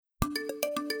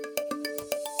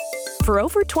For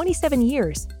over 27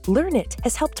 years, Learnit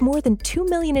has helped more than 2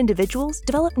 million individuals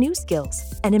develop new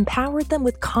skills and empowered them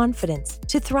with confidence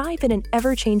to thrive in an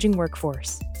ever-changing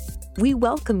workforce. We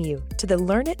welcome you to the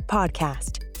Learnit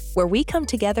podcast, where we come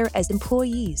together as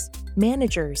employees,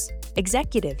 managers,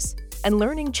 executives, and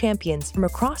learning champions from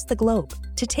across the globe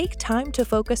to take time to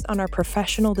focus on our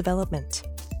professional development.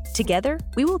 Together,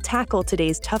 we will tackle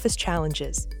today's toughest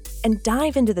challenges and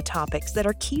dive into the topics that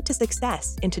are key to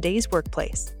success in today's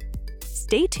workplace.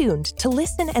 Stay tuned to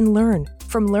listen and learn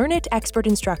from Learnit expert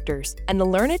instructors and the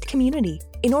Learnit community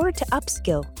in order to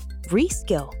upskill,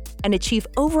 reskill, and achieve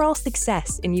overall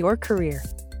success in your career.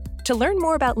 To learn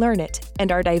more about Learnit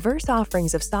and our diverse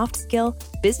offerings of soft skill,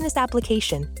 business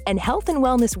application, and health and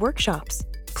wellness workshops,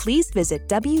 please visit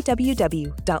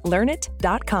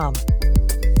www.learnit.com.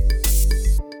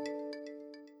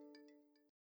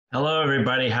 Hello,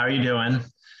 everybody. How are you doing?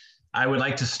 I would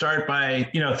like to start by,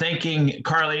 thanking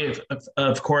Carly,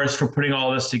 of course, for putting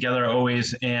all this together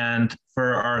always, and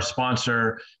for our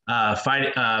sponsor,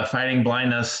 Fighting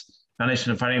Blindness,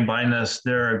 Foundation of Fighting Blindness.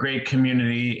 They're a great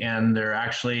community, and they're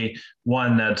actually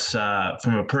one that's,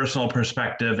 from a personal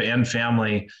perspective and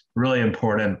family, really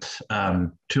important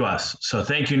to us. So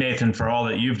thank you, Nathan, for all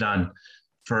that you've done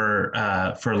for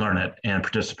Learnit and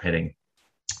participating.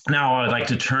 Now I'd like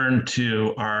to turn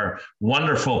to our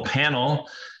wonderful panel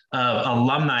of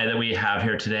alumni that we have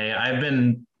here today. I've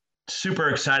been super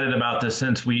excited about this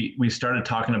since we started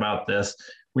talking about this.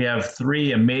 We have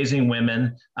three amazing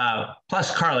women,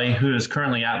 plus Carly, who is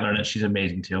currently at Learnit. She's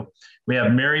amazing too. We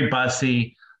have Mary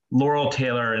Bussi, Laurel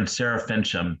Taylor, and Sarah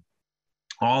Finchum.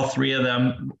 All three of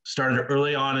them started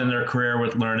early on in their career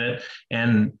with Learnit,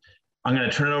 and I'm going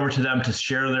to turn it over to them to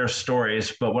share their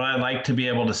stories. But what I'd like to be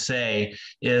able to say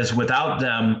is, without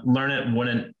them, Learnit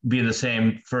wouldn't be the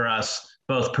same for us,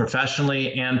 both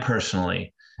professionally and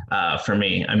personally. For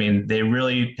me, I mean, they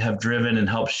really have driven and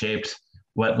helped shape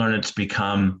what Learnit's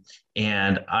become.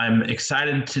 And I'm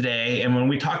excited today. And when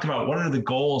we talked about what are the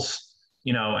goals,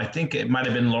 I think it might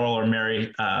have been Laurel or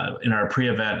Mary in our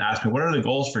pre-event asked me, what are the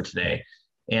goals for today?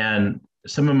 And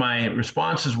some of my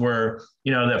responses were,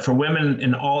 that for women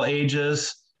in all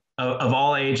ages, of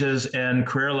all ages and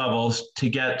career levels, to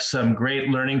get some great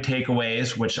learning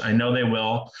takeaways, which I know they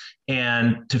will,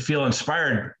 and to feel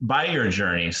inspired by your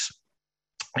journeys.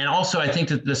 And also, I think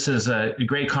that this is a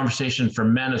great conversation for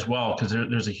men as well, because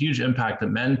there's a huge impact that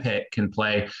men can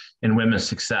play in women's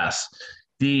success.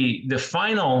 The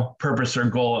final purpose or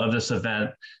goal of this event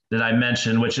that I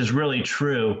mentioned, which is really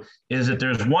true, is that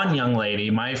there's one young lady,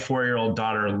 my 4-year-old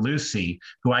daughter, Lucy,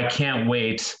 who I can't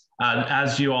wait.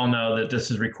 As you all know, that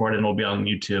this is recorded and will be on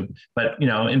YouTube. But,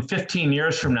 in 15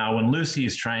 years from now, when Lucy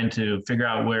is trying to figure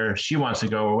out where she wants to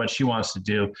go or what she wants to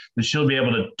do, that she'll be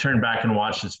able to turn back and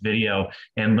watch this video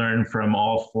and learn from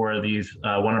all four of these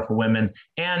wonderful women,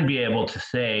 and be able to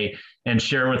say and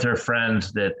share with her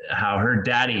friends that how her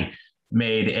daddy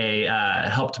made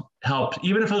helped,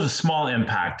 even if it was a small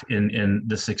impact in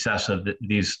the success of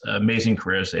these amazing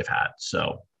careers they've had.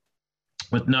 So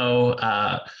with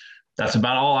that's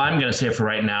about all I'm going to say for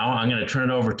right now. I'm going to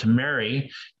turn it over to Mary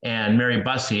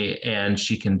Bussi, and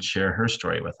she can share her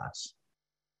story with us.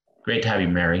 Great to have you,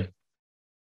 Mary.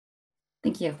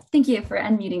 Thank you. Thank you for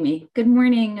unmuting me. Good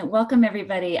morning. Welcome,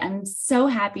 everybody. I'm so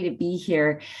happy to be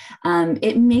here.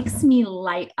 It makes me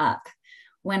light up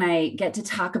when I get to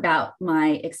talk about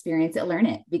my experience at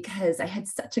Learnit, because I had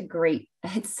such a great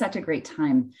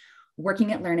time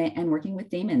working at Learnit and working with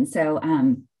Damon. So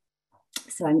I'm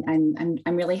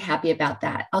really happy about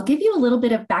that. I'll give you a little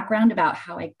bit of background about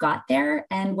how I got there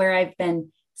and where I've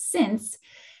been since,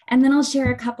 and then I'll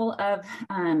share a couple of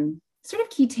sort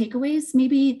of key takeaways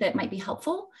maybe that might be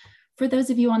helpful for those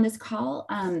of you on this call.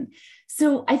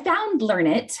 So I found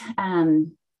Learnit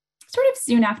sort of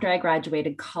soon after I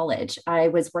graduated college. I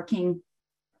was working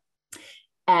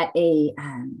at a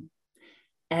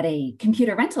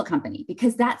computer rental company,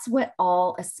 because that's what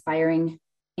all aspiring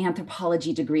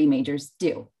anthropology degree majors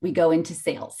do. We go into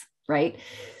sales, right?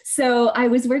 So I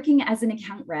was working as an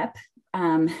account rep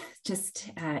just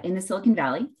in the Silicon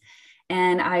Valley,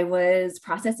 and I was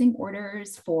processing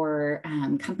orders for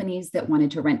companies that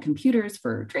wanted to rent computers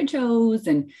for trade shows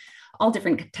and all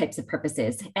different types of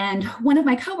purposes. And one of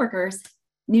my coworkers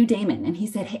knew Damon, and he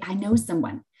said, "Hey, I know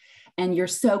someone, and you're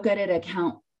so good at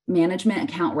account management,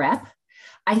 account rep.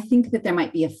 I think that there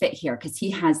might be a fit here, because he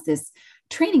has this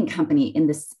training company in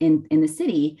the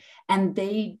city, and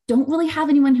they don't really have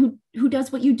anyone who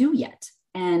does what you do yet."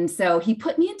 And so he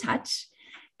put me in touch,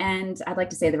 and I'd like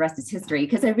to say the rest is history,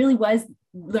 because I really was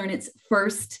Learnit's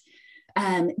first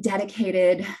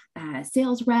dedicated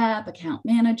sales rep, account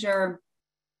manager.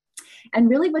 And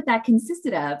really what that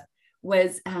consisted of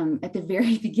was at the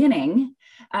very beginning,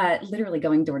 literally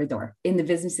going door to door in the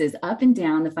businesses up and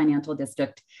down the financial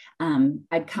district.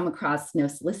 I'd come across no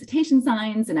solicitation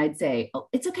signs and I'd say, oh,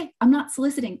 it's okay. I'm not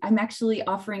soliciting. I'm actually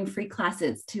offering free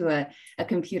classes to a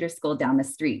computer school down the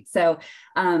street. So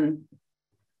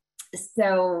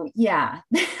yeah,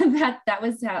 that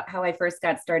was how I first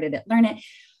got started at Learnit.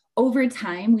 Over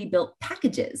time, we built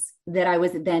packages that I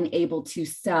was then able to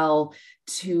sell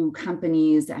to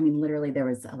companies. I mean, literally, there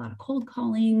was a lot of cold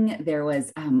calling. There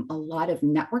was a lot of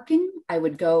networking. I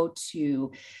would go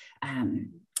to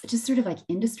just sort of like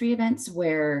industry events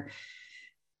where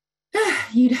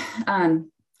you'd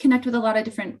connect with a lot of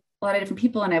different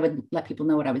people, and I would let people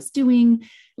know what I was doing,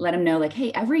 let them know like,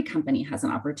 hey, every company has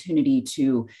an opportunity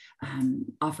to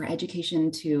offer education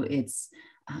to its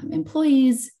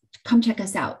employees. Come check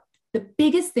us out. The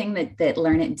biggest thing that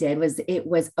Learnit did was it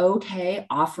was okay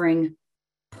offering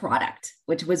product,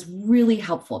 which was really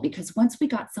helpful because once we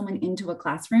got someone into a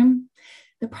classroom,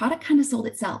 the product kind of sold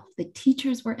itself. The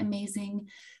teachers were amazing.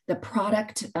 The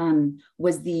product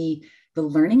was the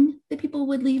learning that people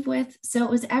would leave with. So it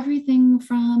was everything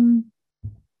from,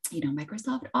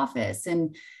 Microsoft Office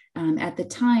and at the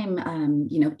time,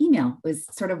 email was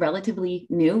sort of relatively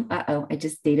new. I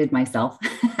just dated myself.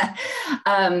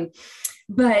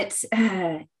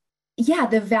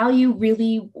 The value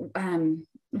really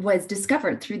was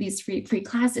discovered through these free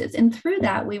classes. And through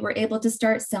that, we were able to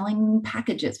start selling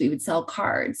packages. We would sell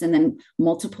cards, and then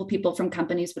multiple people from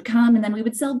companies would come, and then we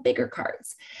would sell bigger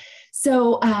cards.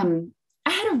 So I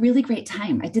had a really great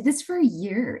time. I did this for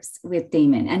years with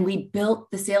Damon, and we built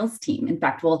the sales team. In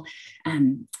fact, we'll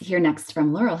hear next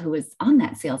from Laurel, who was on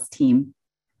that sales team,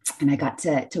 and I got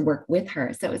to work with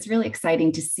her. So it was really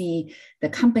exciting to see the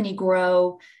company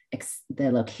grow,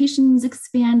 the locations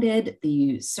expanded,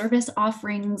 the service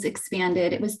offerings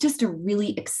expanded. It was just a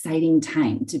really exciting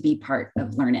time to be part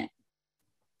of Learnit.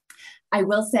 I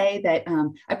will say that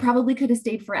I probably could have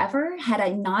stayed forever had I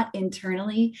not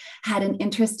internally had an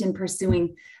interest in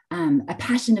pursuing a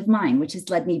passion of mine, which has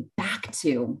led me back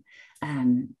to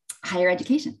higher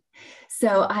education.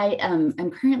 So I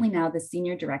am currently now the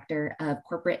Senior Director of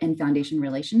Corporate and Foundation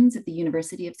Relations at the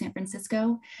University of San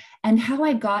Francisco. And how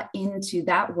I got into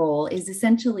that role is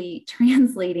essentially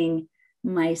translating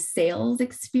my sales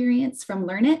experience from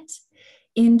Learnit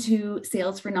into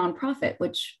sales for nonprofit,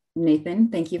 which Nathan,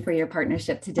 thank you for your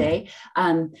partnership today.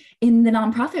 In the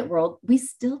nonprofit world, we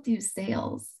still do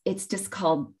sales. It's just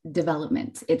called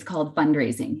development. It's called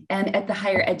fundraising. And at the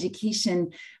higher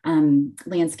education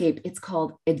landscape, it's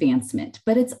called advancement.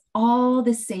 But it's all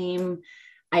the same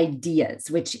ideas,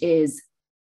 which is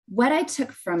what I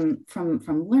took from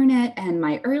Learnit and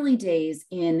my early days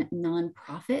in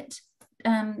nonprofit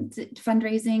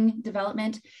fundraising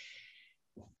development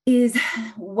is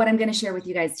what I'm going to share with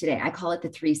you guys today. I call it the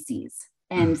 3 C's.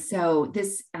 And so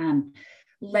this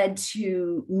led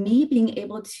to me being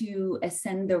able to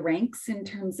ascend the ranks in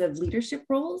terms of leadership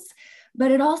roles,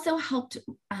 but it also helped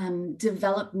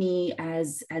develop me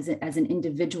as an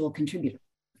individual contributor.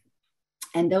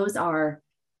 And those are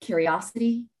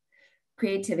curiosity,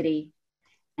 creativity,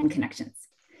 and connections.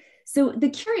 So the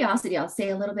curiosity, I'll say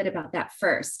a little bit about that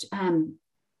first.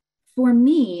 For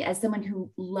me, as someone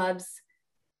who loves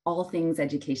all things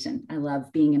education. I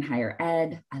love being in higher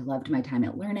ed. I loved my time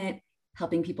at Learnit,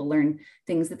 helping people learn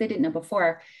things that they didn't know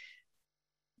before.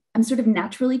 I'm sort of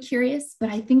naturally curious, but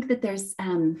I think that there's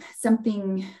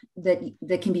something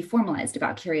that can be formalized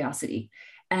about curiosity.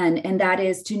 And that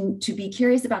is to be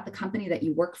curious about the company that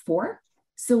you work for.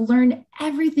 So learn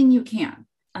everything you can.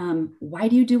 Why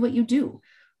do you do what you do?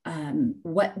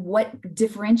 What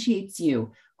differentiates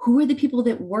you? Who are the people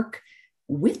that work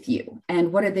with you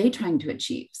and what are they trying to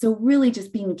achieve? So really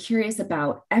just being curious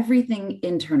about everything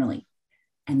internally,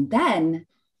 and then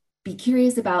be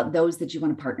curious about those that you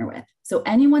want to partner with. So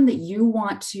anyone that you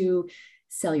want to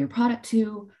sell your product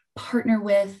to, partner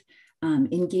with,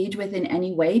 engage with in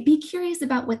any way, be curious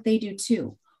about what they do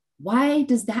too. Why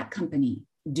does that company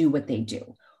do what they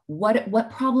do?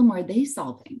 What problem are they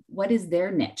solving? What is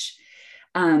their niche?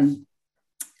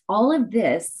 All of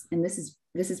this, and this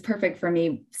is perfect for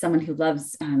me, someone who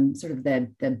loves sort of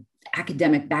the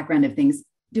academic background of things,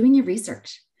 doing your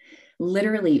research,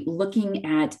 literally looking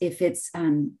at if it's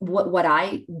what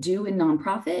I do in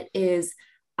nonprofit is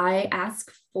I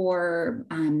ask for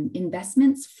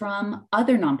investments from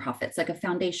other nonprofits, like a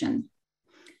foundation.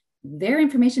 Their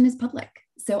information is public.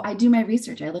 So I do my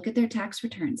research. I look at their tax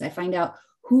returns. I find out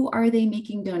who are they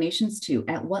making donations to,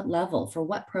 at what level, for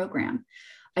what program.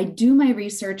 I do my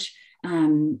research.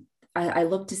 I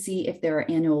look to see if there are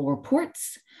annual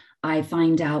reports. I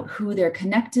find out who they're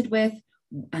connected with,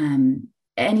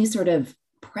 any sort of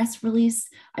press release.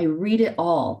 I read it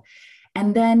all.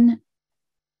 And then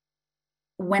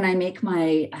when I make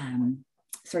my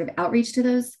sort of outreach to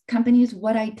those companies,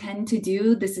 what I tend to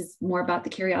do, this is more about the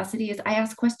curiosity, is I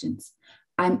ask questions.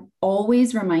 I'm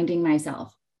always reminding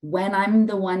myself, when I'm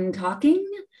the one talking,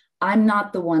 I'm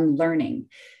not the one learning.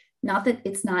 Not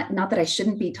that I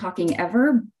shouldn't be talking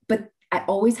ever, but I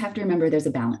always have to remember there's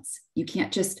a balance. You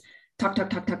can't just talk,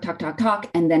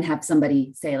 and then have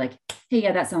somebody say like, hey,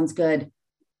 yeah, that sounds good.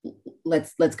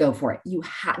 Let's go for it.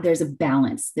 There's a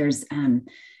balance. There's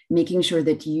making sure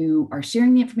that you are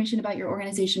sharing the information about your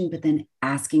organization, but then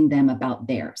asking them about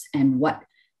theirs and what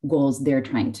goals they're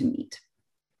trying to meet.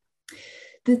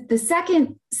 The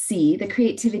second C, the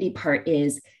creativity part,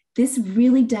 is this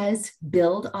really does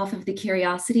build off of the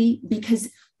curiosity, because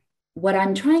what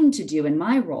I'm trying to do in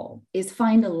my role is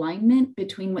find alignment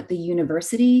between what the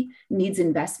university needs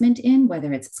investment in,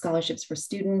 whether it's scholarships for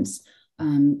students,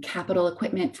 capital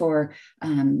equipment for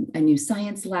a new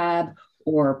science lab,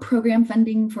 or program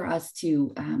funding for us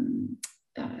to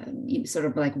sort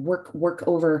of like work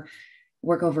over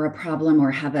a problem,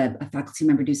 or have a faculty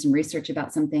member do some research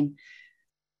about something.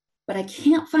 But I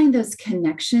can't find those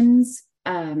connections,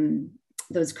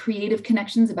 those creative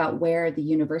connections about where the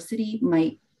university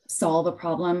might solve a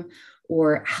problem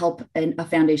or help a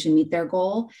foundation meet their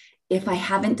goal, if I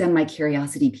haven't done my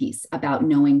curiosity piece about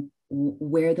knowing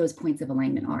where those points of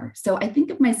alignment are. So I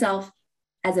think of myself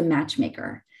as a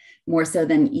matchmaker, more so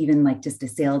than even like just a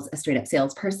straight up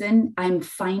salesperson. I'm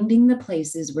finding the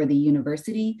places where the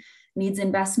university needs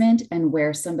investment and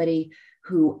where somebody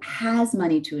who has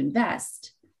money to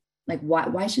invest, like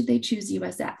why should they choose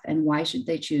USF, and why should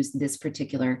they choose this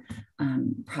particular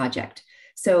project?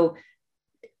 So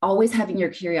always having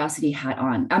your creativity hat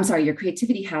on,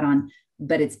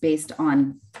 but it's based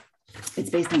on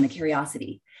the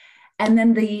curiosity. And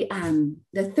then the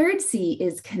third C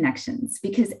is connections,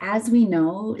 because as we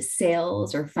know,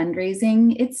 sales or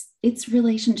fundraising, it's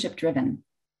relationship driven.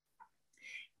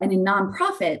 And in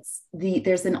nonprofits,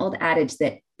 there's an old adage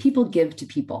that people give to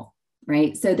people,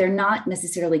 right? So they're not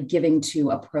necessarily giving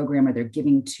to a program, or they're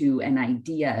giving to an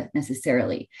idea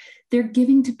necessarily. They're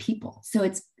giving to people. So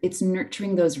it's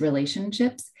nurturing those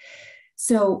relationships.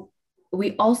 So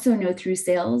we also know through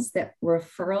sales that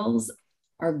referrals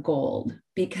are gold,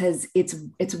 because it's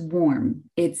warm.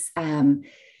 It's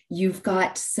you've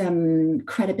got some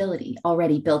credibility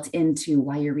already built into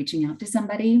why you're reaching out to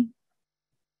somebody.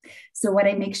 So what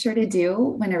I make sure to do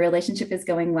when a relationship is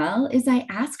going well is I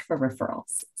ask for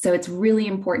referrals. So it's really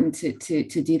important to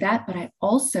do that. But I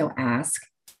also ask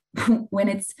when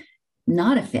it's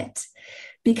not a fit,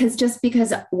 because just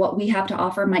because what we have to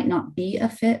offer might not be a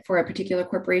fit for a particular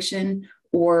corporation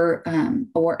or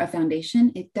a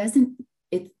foundation, it doesn't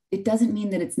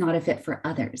mean that it's not a fit for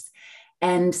others.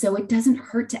 And so it doesn't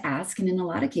hurt to ask. And in a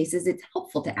lot of cases, it's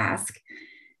helpful to ask,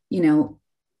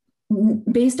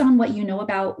 based on what you know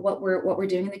about what we're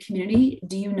doing in the community,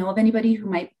 do you know of anybody who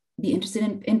might be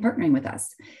interested in partnering with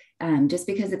us? Just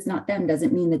because it's not them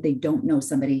doesn't mean that they don't know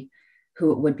somebody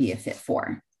who it would be a fit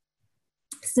for.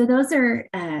 So those are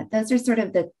sort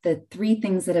of the three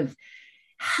things that have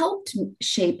helped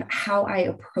shape how I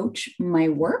approach my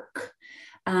work,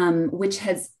 which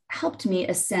has helped me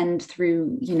ascend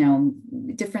through,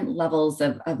 different levels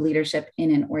of leadership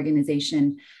in an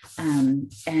organization.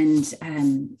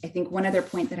 I think one other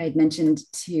point that I'd mentioned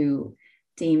to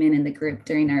Damon and the group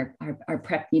during our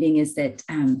prep meeting is that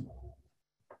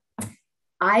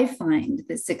I find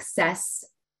that success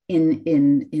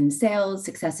in sales,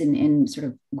 success in sort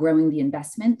of growing the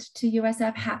investment to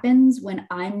USF happens when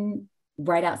I'm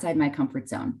right outside my comfort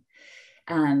zone.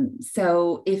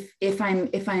 So if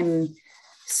I'm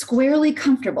squarely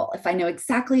comfortable, if I know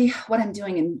exactly what I'm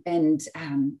doing and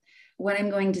what I'm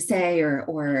going to say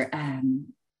or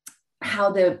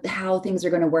how things are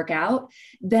going to work out,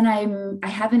 then I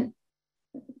haven't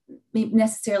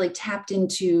necessarily tapped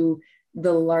into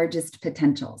the largest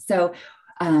potential. So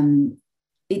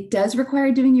it does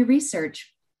require doing your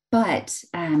research, but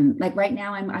like right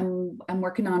now I'm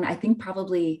working on, I think,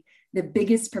 probably the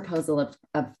biggest proposal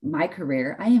of my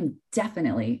career. I am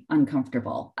definitely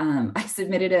uncomfortable. I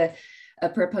submitted a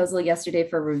proposal yesterday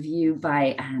for review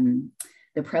by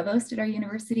the provost at our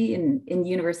university. In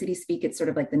university speak, it's sort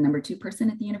of like the number 2 person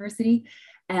at the university.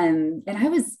 And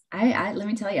I let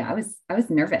me tell you, I was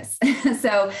nervous.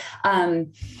 So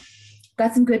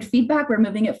got some good feedback. We're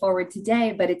moving it forward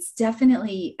today, but it's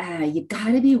definitely, you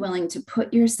gotta be willing to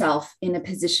put yourself in a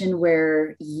position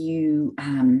where you're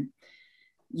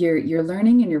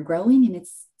learning and you're growing, and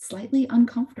it's slightly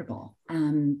uncomfortable,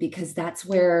 because that's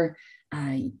where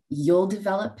you'll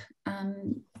develop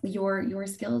your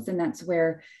skills, and that's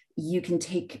where you can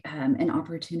take an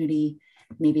opportunity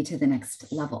maybe to the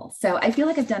next level. So I feel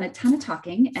like I've done a ton of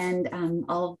talking, and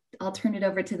I'll turn it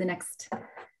over to the next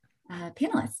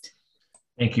panelist.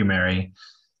 Thank you, Mary.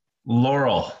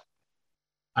 Laurel,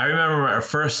 I remember our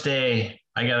first day,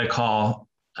 I got a call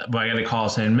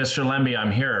saying, Mr. Lembi,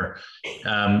 I'm here.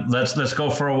 Let's go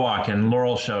for a walk. And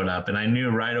Laurel showed up, and I knew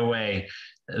right away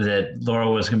that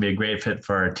Laurel was going to be a great fit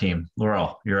for our team.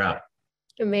 Laurel, you're up.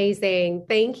 Amazing.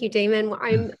 Thank you, Damon. Well,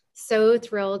 I'm so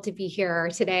thrilled to be here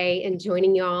today and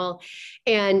joining y'all,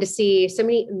 and to see so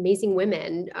many amazing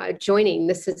women joining.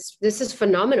 This is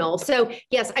phenomenal. So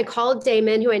yes, I called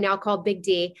Damon, who I now call Big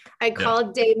D. I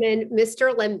called Damon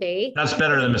Mr. Lembi. That's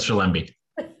better than Mr. Lembi.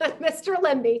 Mr.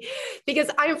 Lembi, because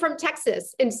I'm from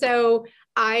Texas. And so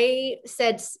I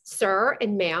said, sir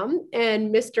and ma'am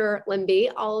and Mr.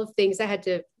 Lembi, all of things I had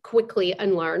to quickly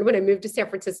unlearn when I moved to San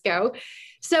Francisco.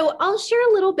 So I'll share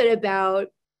a little bit about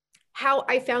how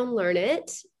I found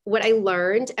Learnit, what I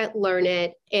learned at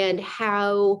Learnit, and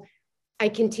how I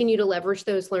continue to leverage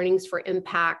those learnings for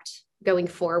impact going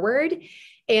forward.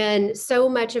 And so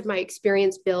much of my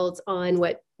experience builds on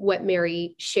what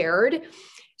Mary shared.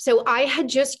 So I had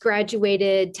just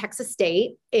graduated Texas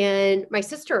State, and my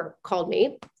sister called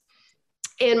me,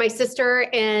 and my sister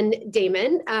and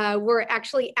Damon were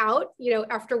actually out,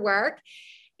 after work.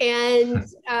 And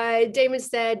Damon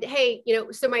said, hey,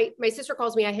 so my sister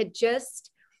calls me. I had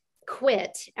just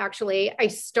quit. Actually, I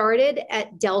started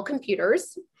at Dell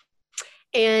Computers,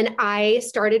 and I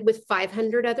started with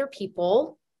 500 other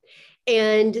people.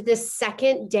 And the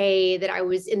second day that I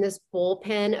was in this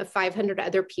bullpen of 500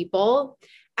 other people,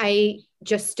 I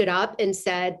just stood up and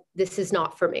said, this is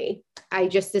not for me.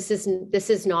 This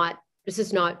is not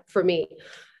for me.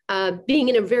 Being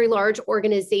in a very large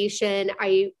organization,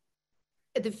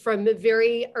 from a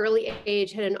very early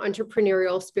age, had an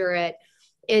entrepreneurial spirit.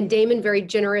 And Damon very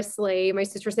generously, my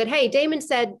sister said, hey, Damon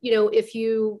said, if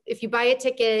you buy a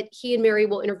ticket, he and Mary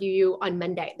will interview you on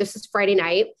Monday. This is Friday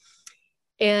night.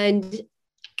 And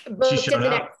I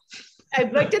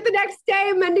booked it the next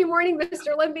day, Monday morning,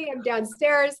 Mr. Lembi, I'm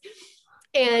downstairs.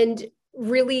 And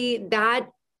really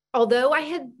although I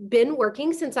had been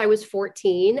working since I was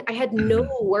 14, I had no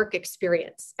work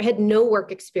experience.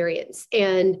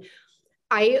 And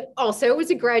I also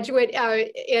was a graduate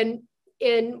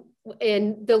in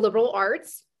the liberal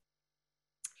arts,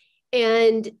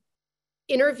 and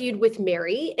interviewed with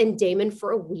Mary and Damon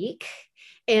for a week,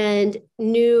 and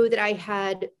knew that I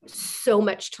had so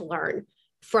much to learn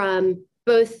from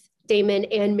both Damon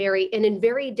and Mary, and in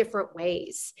very different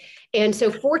ways. And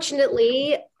so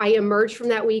fortunately, I emerged from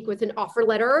that week with an offer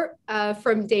letter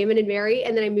from Damon and Mary.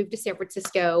 And then I moved to San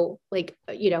Francisco,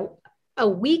 a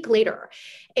week later.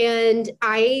 And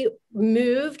I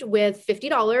moved with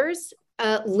 $50,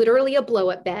 literally a blow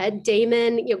up bed.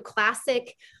 Damon,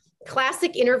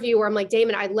 classic interview where I'm like,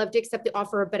 Damon, I'd love to accept the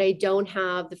offer, but I don't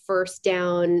have the first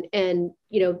down. And,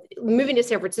 moving to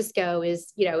San Francisco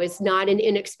is not an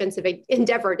inexpensive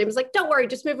endeavor. It was like, don't worry,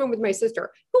 just move in with my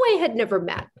sister, who I had never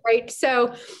met. Right.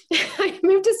 So I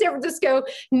moved to San Francisco,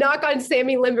 knock on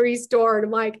Sammy Lembri's door, and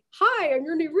I'm like, hi, I'm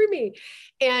your new roomie,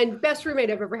 and best roommate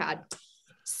I've ever had.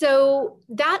 So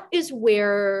that is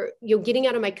where, getting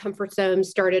out of my comfort zone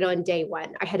started on day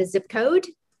one. I had a zip code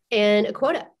and a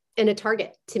quota and a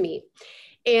target to meet.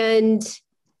 And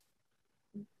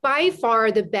by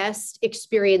far the best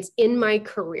experience in my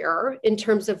career in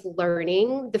terms of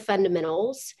learning the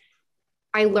fundamentals,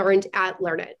 I learned at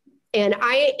Learnit. And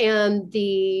I am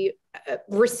the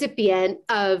recipient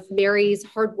of Mary's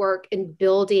hard work in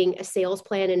building a sales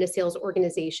plan and a sales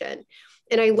organization.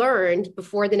 And I learned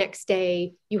before the next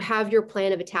day, you have your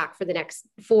plan of attack for the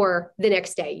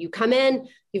next day. You come in,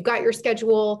 you've got your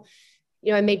schedule.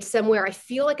 I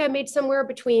feel like I made somewhere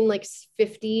between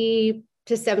 50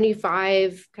 to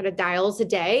 75 kind of dials a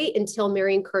day, until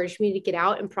Mary encouraged me to get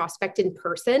out and prospect in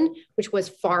person, which was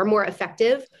far more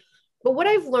effective. But what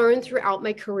I've learned throughout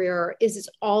my career is it's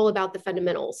all about the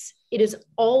fundamentals. It is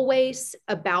always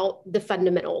about the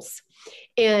fundamentals,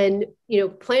 and,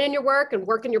 planning your work and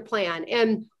working your plan.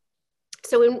 And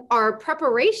so in our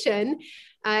preparation,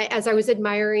 as I was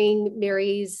admiring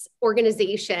Mary's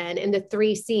organization and the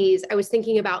 3 C's, I was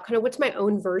thinking about kind of what's my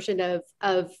own version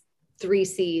of 3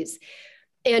 C's.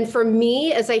 And for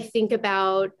me, as I think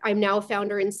about, I'm now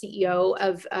founder and CEO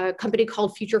of a company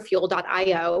called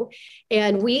futurefuel.io,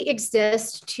 and we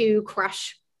exist to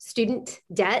crush student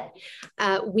debt.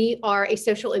 We are a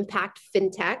social impact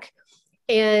fintech.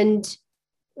 And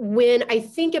when I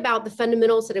think about the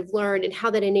fundamentals that I've learned and how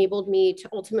that enabled me to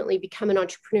ultimately become an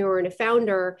entrepreneur and a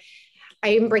founder, I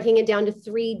am breaking it down to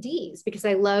 3 Ds because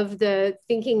I love the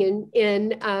thinking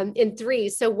in 3.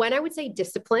 So 1, I would say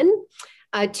discipline.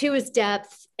 2 is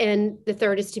depth, and the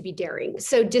 3rd is to be daring.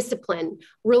 So discipline,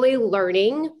 really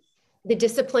learning the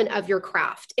discipline of your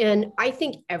craft. And I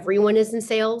think everyone is in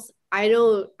sales. I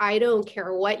don't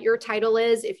care what your title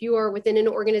is. If you are within an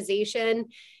organization,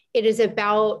 it is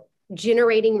about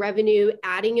generating revenue,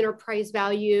 adding enterprise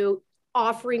value,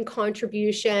 offering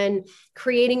contribution,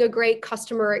 creating a great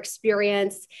customer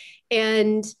experience,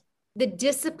 and the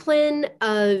discipline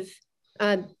of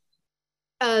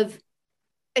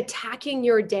attacking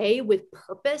your day with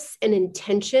purpose and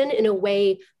intention in a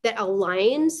way that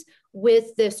aligns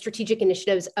with the strategic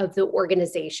initiatives of the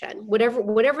organization,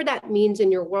 whatever that means in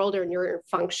your world or in your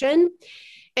function.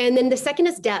 And then the second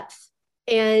is depth.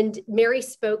 And Mary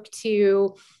spoke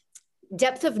to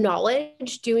depth of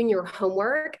knowledge, doing your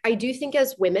homework. I do think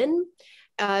as women,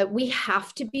 we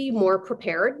have to be more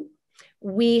prepared.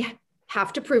 We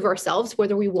have to prove ourselves,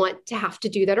 whether we want to have to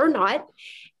do that or not.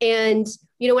 And,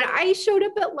 when I showed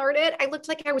up at Learnit, I looked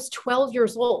like I was 12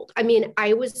 years old. I mean,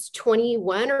 I was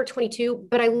 21 or 22,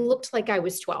 but I looked like I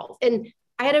was 12. And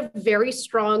I had a very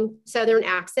strong Southern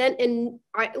accent, and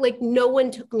no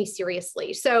one took me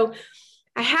seriously. So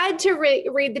I had to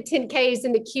read the 10Ks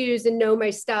and the Qs and know my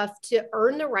stuff to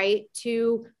earn the right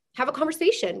to have a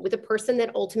conversation with a person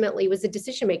that ultimately was a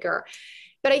decision maker.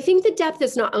 But I think the depth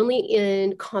is not only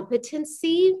in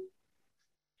competency,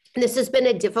 and this has been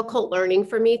a difficult learning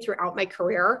for me throughout my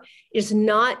career, is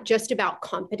not just about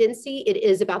competency, it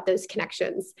is about those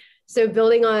connections. So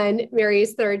building on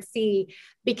Mary's 3rd C,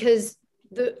 because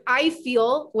I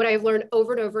feel what I've learned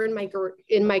over and over in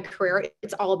my career,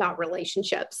 it's all about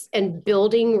relationships and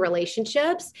building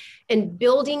relationships and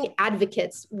building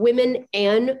advocates, women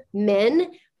and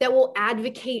men, that will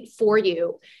advocate for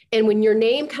you. And when your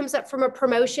name comes up from a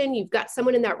promotion, you've got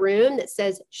someone in that room that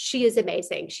says, she is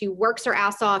amazing. She works her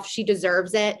ass off. She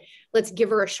deserves it. Let's give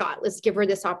her a shot. Let's give her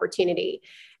this opportunity.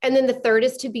 And then the 3rd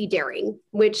is to be daring,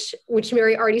 which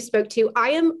Mary already spoke to.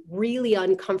 I am really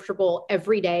uncomfortable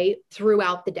every day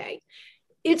throughout the day.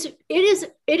 It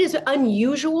is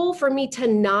unusual for me to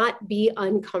not be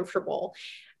uncomfortable.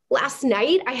 Last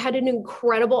night, I had an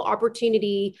incredible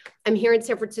opportunity. I'm here in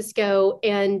San Francisco,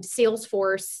 and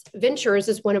Salesforce Ventures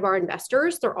is one of our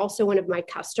investors. They're also one of my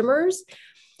customers.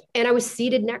 And I was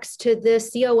seated next to the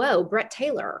COO, Brett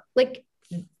Taylor.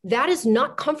 That is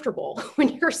not comfortable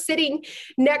when you're sitting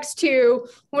next to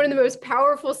one of the most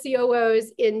powerful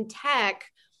COOs in tech,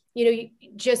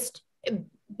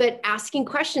 but asking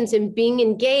questions and being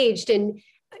engaged. And,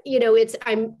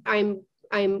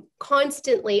 I'm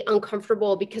constantly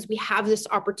uncomfortable because we have this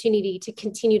opportunity to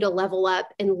continue to level up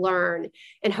and learn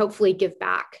and hopefully give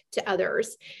back to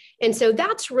others. And so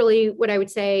that's really what I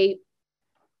would say,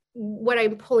 what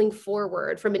I'm pulling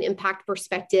forward from an impact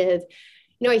perspective.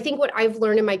 I think what I've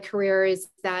learned in my career is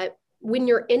that when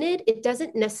you're in it, it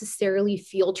doesn't necessarily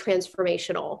feel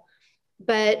transformational.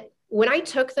 But when I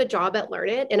took the job at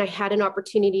Learnit and I had an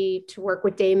opportunity to work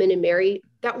with Damon and Mary,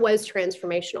 that was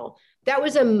transformational. That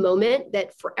was a moment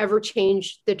that forever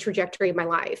changed the trajectory of my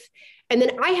life. And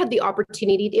then I had the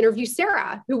opportunity to interview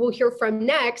Sarah, who we'll hear from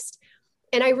next.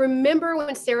 And I remember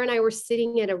when Sarah and I were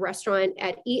sitting at a restaurant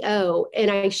at EO,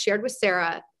 and I shared with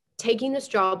Sarah, taking this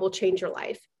job will change your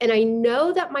life. And I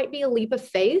know that might be a leap of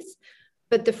faith,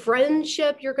 but the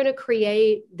friendship you're going to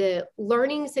create, the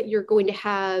learnings that you're going to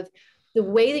have, the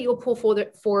way that you'll pull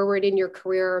forward in your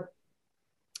career.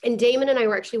 And Damon and I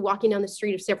were actually walking down the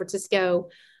street of San Francisco.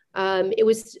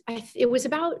 It was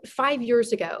about 5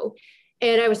 years ago.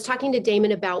 And I was talking to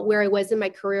Damon about where I was in my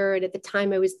career. And at the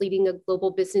time I was leading a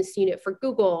global business unit for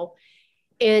Google.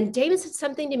 And Damon said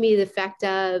something to me, the fact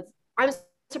of, I'm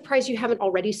surprised you haven't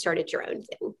already started your own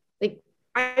thing.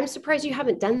 I'm surprised you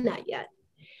haven't done that yet.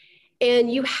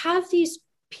 And you have these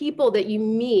people that you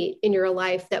meet in your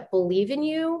life that believe in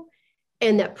you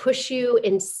and that push you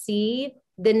and see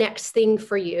the next thing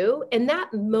for you. And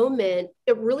that moment,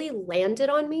 it really landed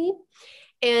on me.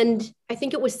 And I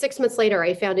think it was 6 months later,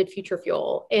 I founded Future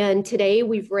Fuel. And today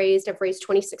I've raised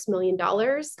 $26 million.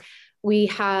 We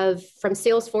have from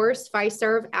Salesforce,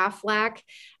 Fiserv, Aflac,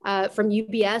 from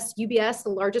UBS, the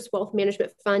largest wealth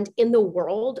management fund in the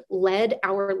world, led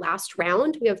our last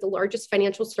round. We have the largest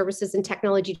financial services and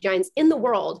technology giants in the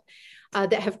world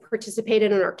that have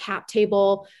participated in our cap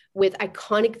table with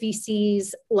iconic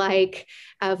VCs like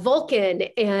Vulcan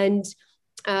and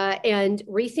and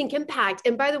rethink impact.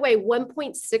 And by the way,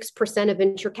 1.6% of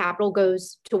venture capital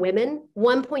goes to women.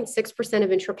 1.6% of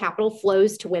venture capital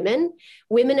flows to women.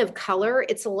 Women of color,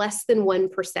 it's less than 1%.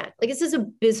 Like, this is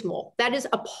abysmal. That is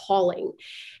appalling.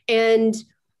 And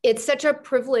it's such a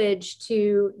privilege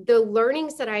to the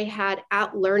learnings that I had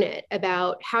at Learnit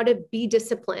about how to be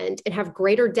disciplined and have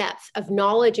greater depth of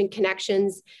knowledge and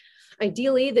connections,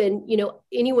 ideally than, you know,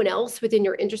 anyone else within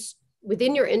your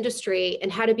industry,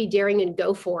 and how to be daring and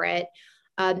go for it.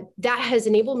 That has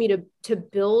enabled me to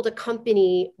build a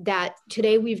company that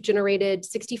today we've generated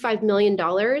 $65 million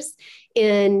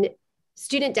in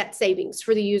student debt savings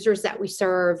for the users that we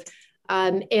serve.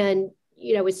 And,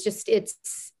 you know,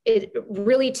 it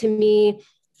really, to me,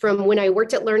 from when I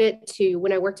worked at Learnit to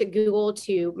when I worked at Google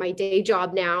to my day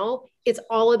job now, it's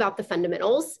all about the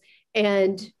fundamentals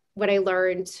and what I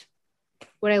learned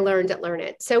at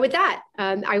Learnit. So with that,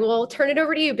 I will turn it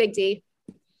over to you, Big D.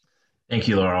 Thank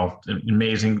you, Laurel.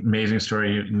 Amazing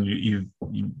story. You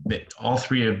all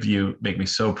three of you make me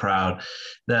so proud.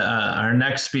 Our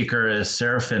next speaker is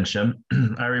Sarah Finchum.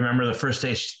 I remember the first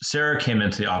day Sarah came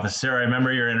into the office. Sarah, I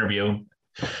remember your interview,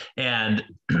 and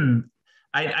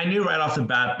I knew right off the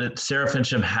bat that Sarah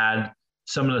Finchum had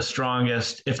some of the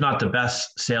strongest, if not the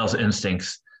best, sales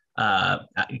instincts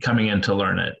coming in to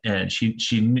Learnit. And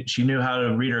she knew how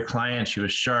to read her client. She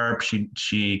was sharp.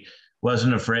 She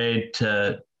wasn't afraid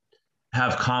to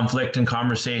have conflict in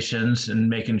conversations and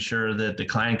making sure that the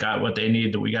client got what they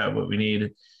need, that we got what we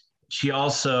need. She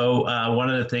also, one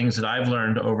of the things that I've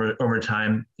learned over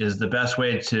time is the best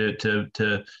way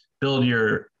to build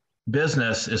your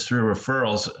business is through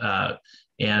referrals.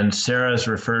 And Sarah's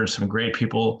referred some great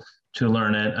people to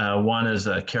Learnit. One is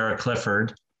Kara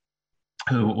Clifford,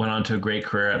 who went on to a great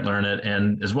career at Learnit,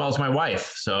 and as well as my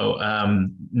wife. So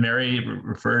Mary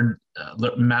referred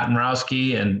Matt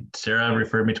Morowski, and Sarah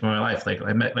referred me to my wife. Like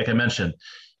I mentioned,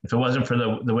 if it wasn't for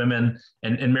the women,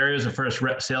 and Mary was the first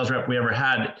sales rep we ever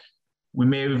had, we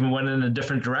may have even went in a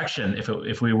different direction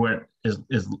if we weren't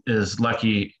as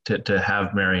lucky to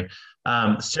have Mary.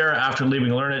 Sarah, after leaving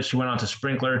Learnit, she went on to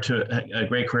Sprinkler to a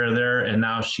great career there, and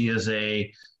now she is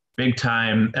a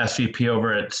big-time SVP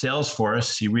over at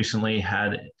Salesforce. He recently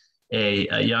had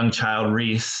a young child,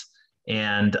 Reese,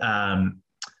 and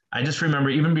I just remember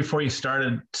even before you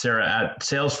started, Sarah, at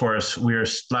Salesforce,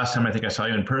 last time I think I saw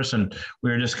you in person,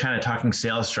 we were just kind of talking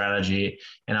sales strategy,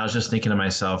 and I was just thinking to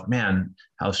myself, man,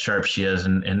 how sharp she is,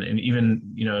 and even,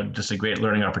 you know, just a great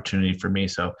learning opportunity for me.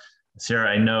 So, Sarah,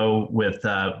 I know with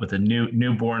a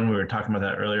newborn, we were talking about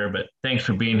that earlier, but thanks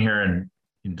for being here, and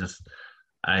just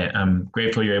I'm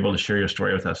grateful you're able to share your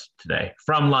story with us today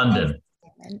from London.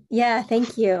 Yeah,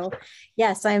 thank you.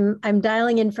 Yes, I'm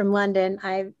dialing in from London.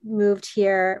 I moved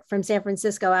here from San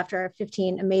Francisco after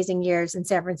 15 amazing years in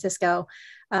San Francisco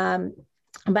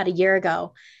about a year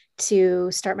ago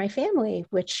to start my family,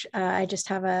 which I just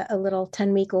have a little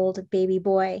 10-week-old baby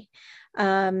boy.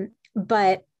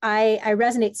 But I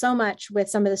resonate so much with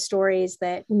some of the stories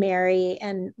that Mary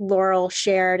and Laurel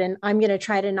shared, and I'm going to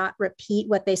try to not repeat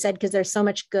what they said because there's so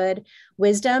much good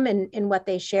wisdom in what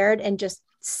they shared, and just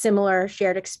similar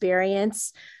shared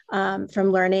experience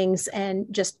from learnings and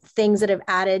just things that have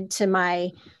added to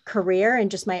my career and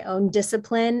just my own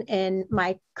discipline and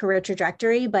my career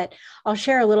trajectory. But I'll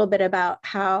share a little bit about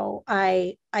how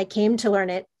I came to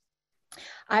Learnit.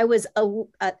 I was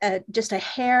just a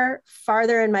hair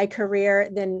farther in my career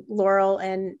than Laurel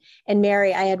and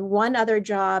Mary. I had one other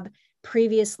job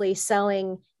previously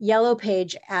selling Yellow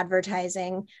Page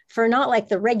advertising for not like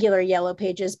the regular Yellow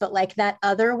Pages, but like that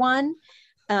other one.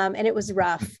 And it was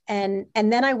rough. And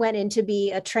then I went in to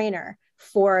be a trainer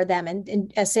for them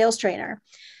and a sales trainer.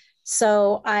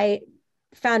 So I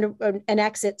found an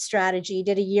exit strategy,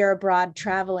 did a year abroad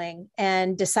traveling,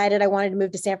 and decided I wanted to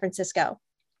move to San Francisco.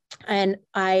 And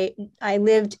I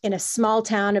lived in a small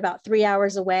town about 3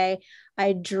 hours away.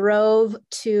 I drove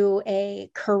to a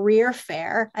career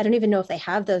fair. I don't even know if they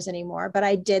have those anymore, but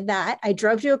I did that. I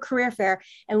drove to a career fair,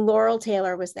 and Laurel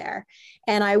Taylor was there.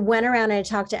 And I went around and I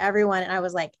talked to everyone, and I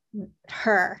was like,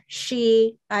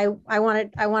 I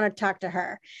want to talk to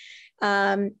her.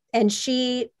 And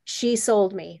she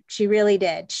sold me. She really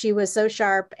did. She was so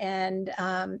sharp and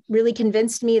really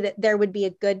convinced me that there would be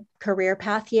a good career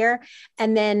path here.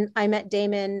 And then I met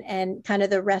Damon, and kind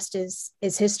of the rest is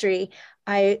history.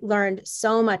 I learned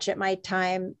so much at my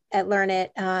time at Learnit.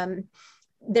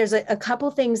 There's a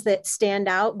couple things that stand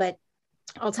out, but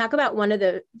I'll talk about one of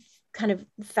the kind of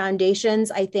foundations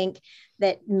I think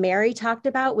that Mary talked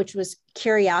about, which was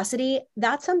curiosity.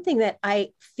 That's something that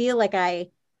I feel like I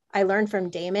learned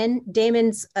from Damon.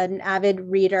 Damon's an avid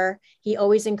reader. He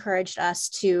always encouraged us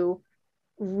to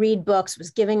read books, was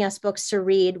giving us books to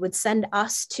read, would send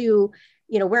us to,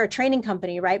 we're a training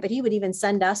company, right? But he would even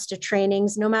send us to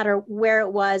trainings, no matter where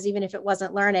it was, even if it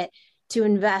wasn't Learnit, to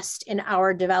invest in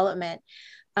our development.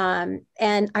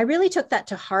 And I really took that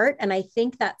to heart. And I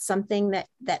think that's something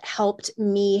that helped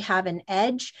me have an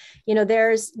edge.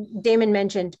 Damon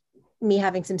mentioned me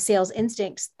having some sales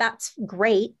instincts. That's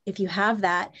great if you have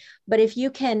that. But if you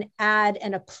can add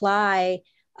and apply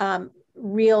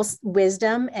real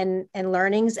wisdom and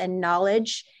learnings and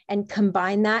knowledge and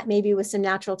combine that maybe with some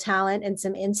natural talent and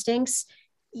some instincts,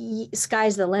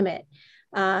 sky's the limit.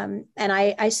 And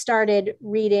I started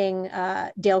reading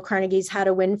Dale Carnegie's How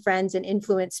to Win Friends and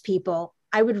Influence People.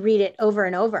 I would read it over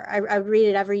and over. I would read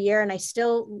it every year, and I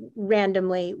still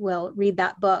randomly will read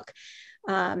that book.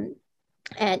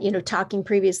 And, talking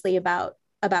previously about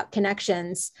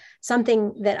connections,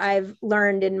 something that I've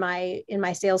learned in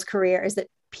my sales career is that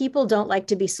people don't like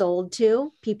to be sold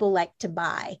to, people like to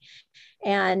buy.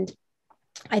 And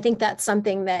I think that's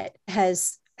something that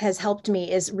has helped me,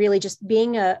 is really just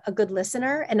being a good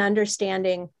listener and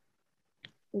understanding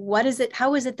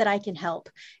how is it that I can help?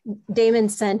 Damon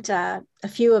sent a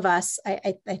few of us,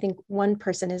 I think one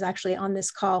person is actually on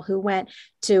this call, who went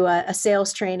to a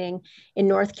sales training in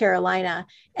North Carolina.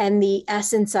 And the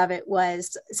essence of it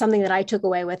was something that I took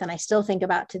away with, and I still think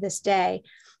about to this day,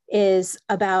 is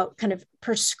about kind of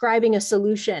prescribing a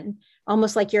solution,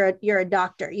 almost like you're a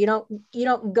doctor. You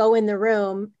don't go in the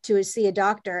room to see a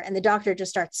doctor and the doctor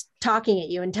just starts talking at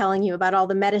you and telling you about all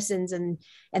the medicines and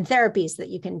therapies that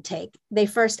you can take. They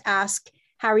first ask,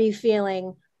 how are you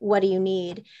feeling? What do you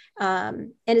need?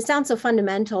 And it sounds so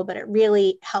fundamental, but it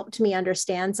really helped me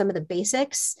understand some of the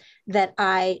basics that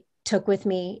I took with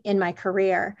me in my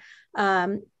career.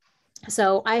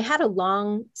 So I had a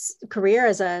long career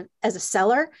as a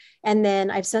seller, and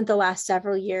then I've spent the last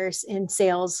several years in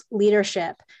sales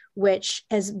leadership, which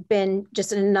has been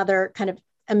just another kind of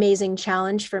amazing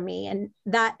challenge for me. And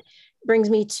that brings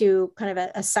me to kind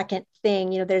of a second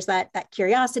thing. There's that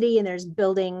curiosity, and there's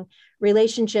building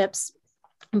relationships,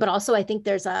 but also I think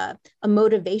there's a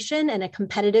motivation and a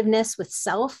competitiveness with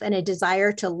self and a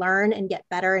desire to learn and get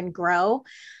better and grow.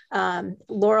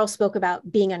 Laurel spoke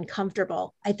about being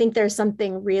uncomfortable. I think there's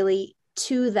something really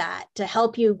to that. To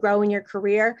help you grow in your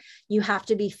career, you have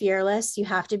to be fearless. You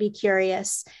have to be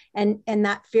curious, and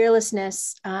that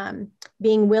fearlessness,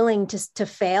 being willing to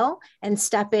fail and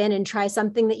step in and try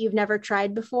something that you've never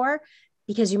tried before,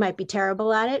 because you might be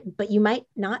terrible at it, but you might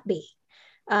not be.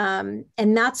 And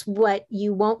that's what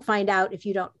you won't find out if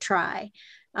you don't try.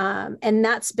 And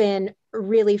that's been a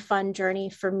really fun journey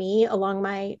for me along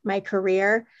my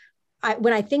career.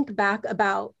 When I think back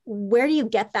about where do you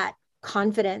get that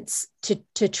confidence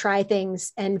to try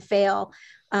things and fail,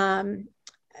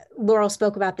 Laurel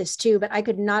spoke about this too, but I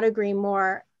could not agree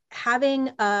more. Having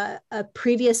a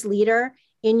previous leader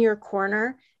in your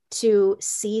corner to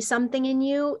see something in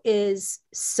you is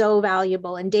so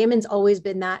valuable. And Damon's always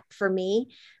been that for me,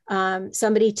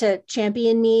 somebody to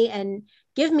champion me and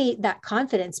give me that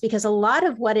confidence, because a lot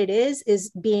of what it is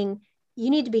you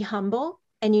need to be humble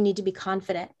and you need to be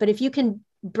confident. But if you can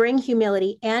bring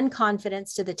humility and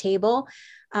confidence to the table,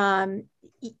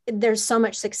 there's so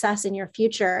much success in your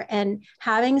future. And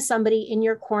having somebody in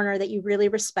your corner that you really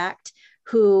respect,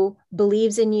 who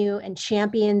believes in you and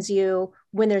champions you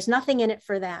when there's nothing in it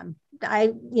for them.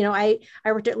 I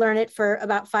worked at Learnit for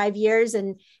about 5 years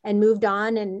and moved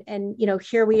on. And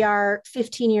here we are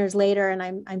 15 years later,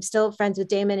 and I'm still friends with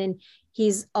Damon, and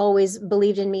he's always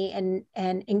believed in me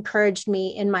and encouraged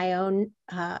me in my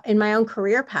own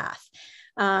career path.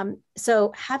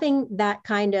 So having that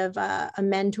kind of a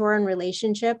mentor and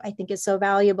relationship, I think, is so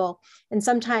valuable. And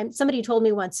sometimes somebody told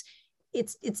me once,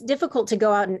 it's difficult to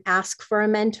go out and ask for a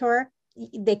mentor.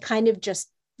 They kind of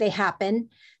they happen.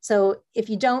 So if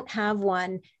you don't have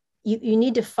one, you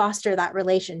need to foster that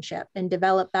relationship and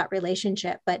develop that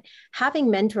relationship. But having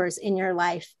mentors in your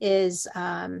life is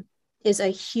a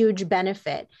huge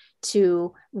benefit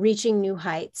to reaching new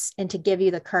heights and to give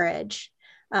you the courage.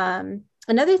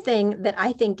 Another thing that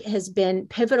I think has been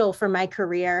pivotal for my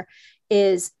career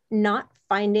is not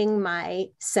finding my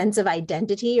sense of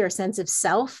identity or sense of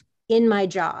self in my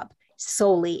job,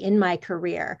 solely in my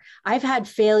career. I've had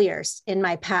failures in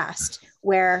my past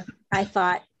where I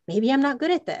thought, maybe I'm not good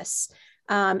at this.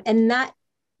 And that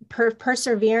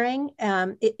persevering,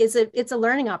 it's a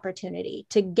learning opportunity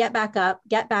to get back up,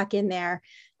 get back in there.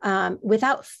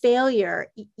 Without failure,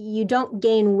 you don't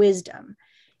gain wisdom.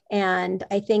 And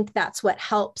I think that's what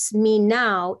helps me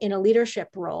now in a leadership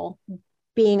role,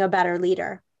 being a better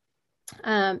leader.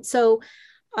 So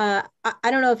I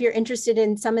don't know if you're interested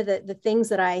in some of the things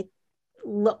that I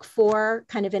look for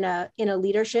kind of in a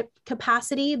leadership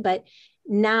capacity. But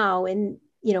now in,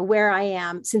 where I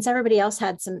am, since everybody else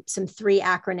had some three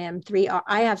acronym,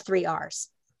 I have 3 R's.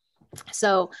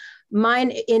 So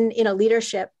mine in a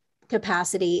leadership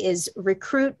capacity is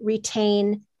recruit,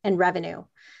 retain, and revenue.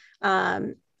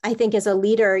 I think as a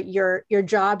leader, your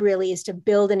job really is to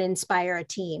build and inspire a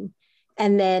team,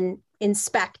 and then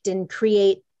inspect and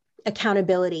create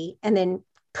accountability, and then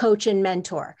coach and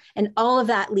mentor. And all of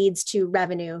that leads to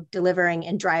revenue, delivering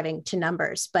and driving to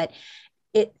numbers. But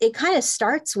it kind of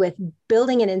starts with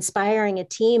building and inspiring a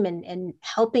team and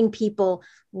helping people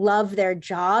love their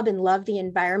job and love the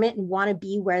environment and want to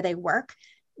be where they work.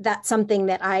 That's something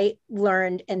that I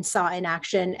learned and saw in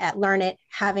action at Learnit,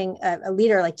 having a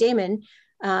leader like Damon.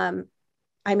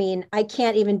 I mean, I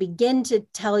can't even begin to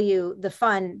tell you the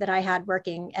fun that I had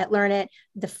working at Learnit,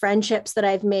 the friendships that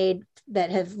I've made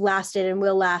that have lasted and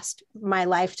will last my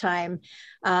lifetime.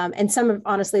 And some of,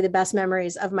 honestly, the best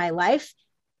memories of my life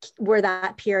were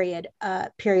that period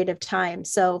of time.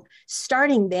 So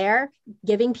starting there,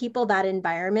 giving people that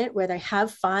environment where they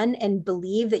have fun and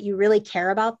believe that you really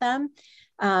care about them,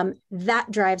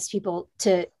 that drives people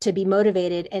to be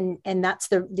motivated. And that's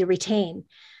the retain.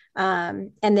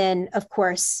 And then, of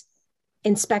course,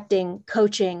 inspecting,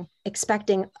 coaching,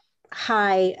 expecting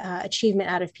high achievement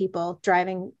out of people,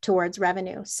 driving towards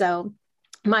revenue. So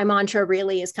my mantra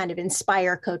really is kind of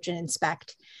inspire, coach, and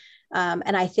inspect.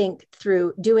 And I think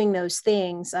through doing those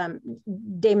things,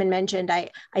 Damon mentioned, I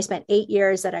spent 8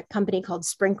 years at a company called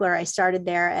Sprinkler. I started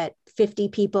there at 50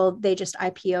 people. They just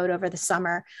IPO'd over the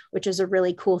summer, which is a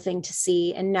really cool thing to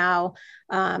see. And now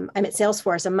I'm at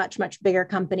Salesforce, a much, much bigger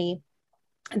company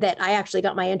that I actually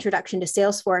got my introduction to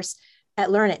Salesforce at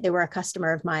Learnit. They were a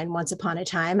customer of mine once upon a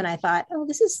time. And I thought, I'll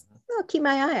keep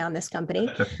my eye on this company.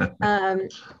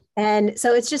 And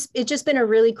so it's just been a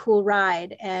really cool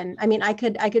ride. And I mean, I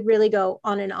could really go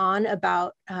on and on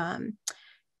about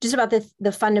just about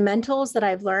the fundamentals that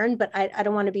I've learned, but I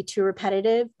don't want to be too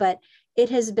repetitive. But it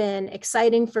has been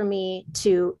exciting for me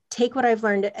to take what I've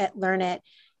learned at Learnit,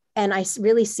 and I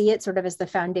really see it sort of as the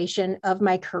foundation of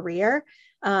my career,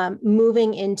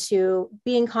 moving into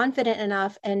being confident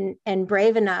enough and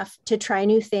brave enough to try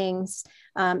new things,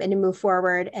 and to move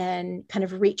forward and kind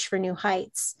of reach for new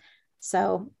heights.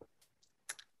 So,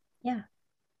 yeah.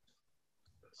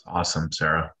 That's awesome,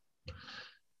 Sarah.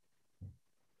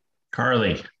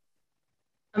 Carly.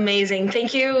 Amazing.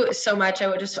 Thank you so much.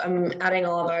 I'm adding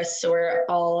all of us, so we're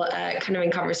all kind of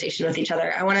in conversation with each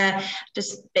other. I want to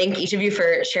just thank each of you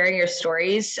for sharing your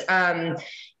stories. And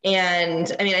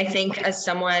I mean, I think as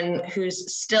someone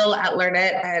who's still at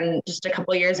Learnit and just a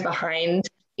couple years behind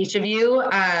each of you,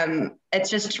 it's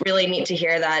just really neat to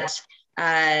hear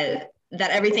that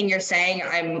everything you're saying,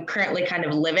 I'm currently kind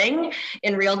of living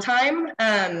in real time.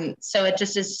 So it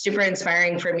just is super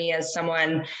inspiring for me as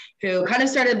someone who kind of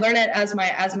started Learnit as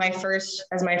my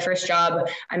first job.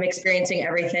 I'm experiencing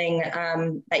everything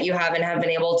that you have and have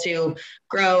been able to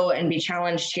grow and be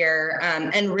challenged here,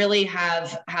 and really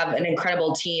have an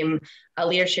incredible team, a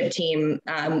leadership team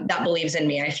that believes in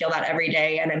me. I feel that every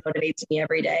day, and it motivates me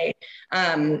every day.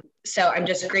 So I'm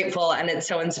just grateful, and it's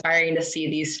so inspiring to see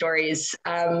these stories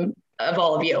of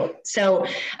all of you. So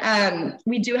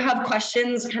we do have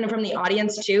questions kind of from the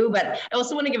audience too, but I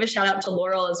also want to give a shout out to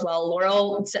Laurel as well.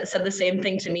 Laurel said the same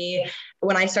thing to me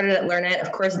when I started at Learnit.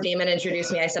 Of course, Damon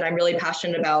introduced me. I said, I'm really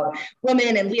passionate about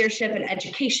women and leadership and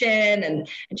education. And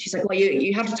she's like, well,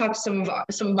 you have to talk to some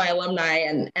of my alumni.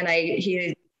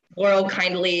 Laurel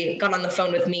kindly got on the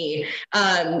phone with me.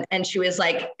 And she was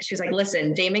like,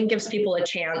 listen, Damon gives people a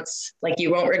chance. Like,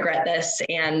 you won't regret this.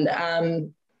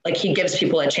 And like, he gives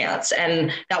people a chance.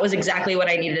 And that was exactly what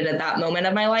I needed at that moment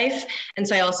of my life. And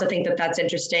so I also think that that's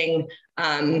interesting,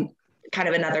 kind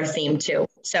of another theme too.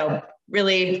 So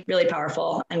really, really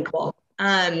powerful and cool.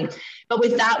 But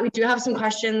with that, we do have some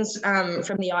questions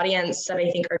from the audience that I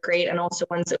think are great, and also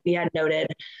ones that we had noted.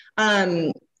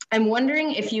 I'm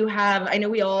wondering if you have, I know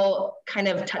we all kind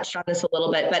of touched on this a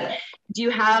little bit, but do you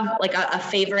have like a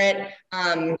favorite,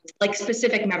 like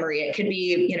specific memory? It could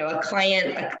be, a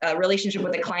client, a relationship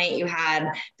with a client you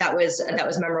had that was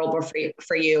memorable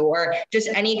for you, or just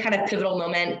any kind of pivotal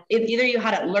moment. If either you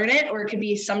had at Learnit, or it could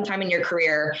be sometime in your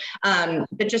career,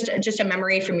 but just a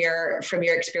memory from your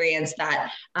experience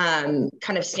that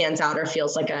kind of stands out or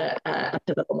feels like a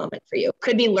pivotal moment for you.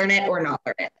 Could be Learnit or not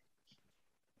Learnit.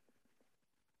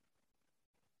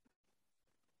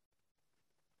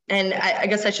 And I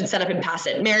guess I should set up and pass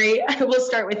it. Mary, we'll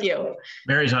start with you.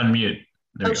 Mary's on mute.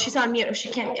 She's on mute. Oh, she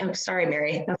can't. Oh, sorry,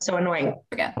 Mary. That's so annoying.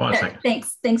 Okay.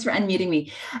 Thanks for unmuting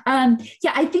me.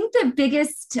 Yeah, I think the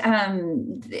biggest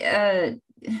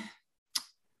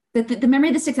the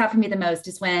memory that sticks out for me the most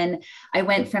is when I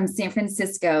went from San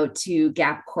Francisco to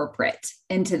Gap Corporate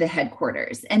into the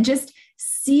headquarters, and just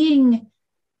seeing,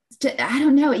 I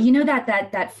don't know,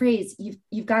 that phrase,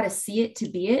 you've got to see it to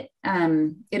be it.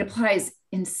 It applies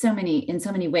in so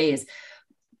many ways.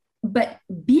 But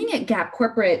being at Gap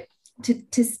Corporate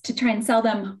to try and sell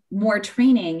them more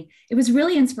training, it was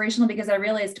really inspirational because I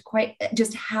realized quite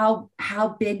just how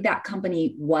big that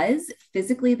company was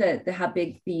physically, how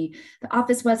big the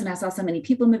office was. And I saw so many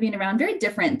people moving around, very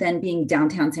different than being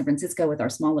downtown San Francisco with our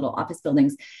small little office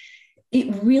buildings.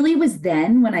 It really was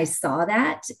then when I saw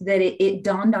that it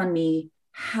dawned on me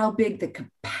how big the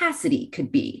capacity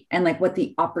could be and like what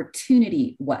the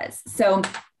opportunity was. So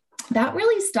that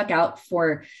really stuck out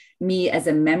for me as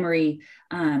a memory,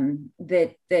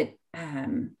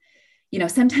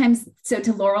 sometimes, so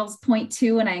to Laurel's point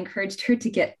too, and I encouraged her to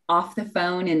get off the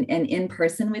phone and in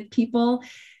person with people,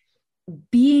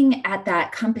 being at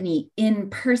that company in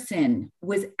person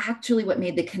was actually what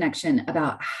made the connection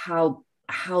about how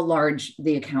large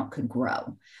the account could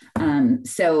grow.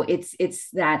 So it's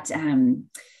that,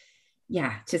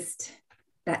 just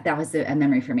that was a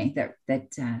memory for me that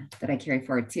I carry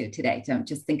forward too today. Don't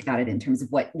just think about it in terms of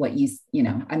what you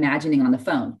imagining on the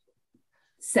phone.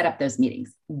 Set up those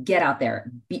meetings, get out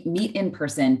there, meet in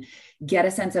person, get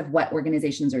a sense of what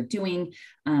organizations are doing.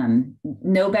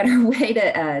 No better way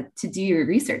to do your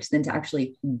research than to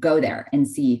actually go there and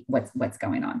see what's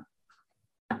going on.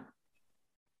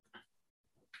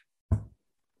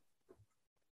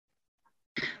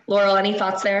 Laurel, any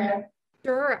thoughts there?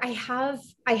 Sure, I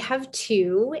have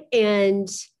two, and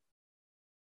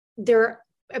they're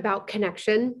about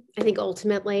connection. I think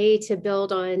ultimately, to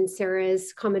build on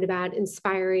Sarah's comment about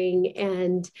inspiring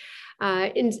and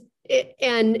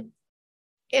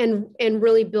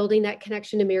really building that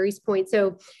connection, to Mary's point.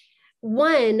 So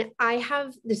one, I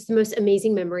have the most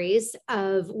amazing memories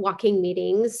of walking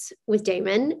meetings with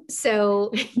Damon.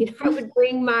 So I would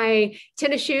bring my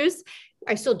tennis shoes.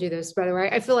 I still do this, by the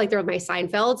way. I feel like they're my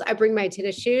Seinfelds. I bring my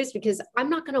tennis shoes because I'm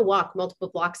not going to walk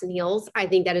multiple blocks in heels. I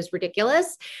think that is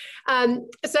ridiculous.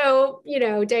 So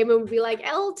Damon would be like,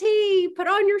 LT, put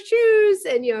on your shoes.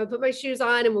 And, I put my shoes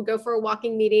on and we'll go for a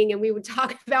walking meeting and we would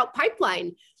talk about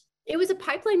pipeline. It was a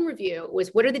pipeline review. It was,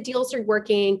 what are the deals that are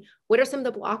working? What are some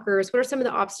of the blockers? What are some of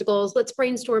the obstacles? Let's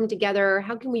brainstorm together.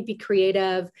 How can we be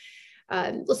creative?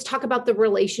 Let's talk about the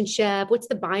relationship. What's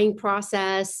the buying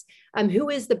process? Who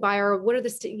is the buyer? What are the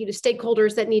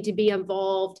stakeholders that need to be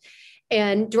involved,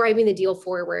 and driving the deal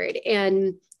forward?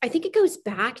 And I think it goes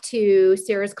back to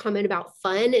Sarah's comment about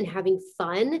fun and having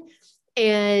fun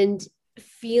and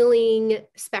feeling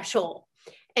special.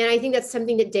 And I think that's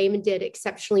something that Damon did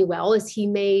exceptionally well, is he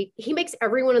makes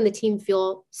everyone on the team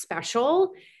feel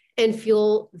special and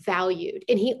feel valued.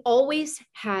 And he always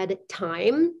had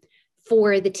time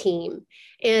for the team.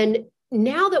 And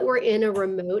now that we're in a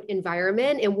remote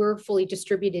environment and we're a fully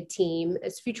distributed team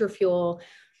as Future Fuel,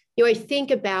 I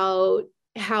think about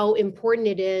how important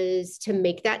it is to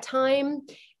make that time.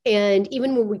 And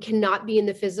even when we cannot be in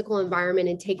the physical environment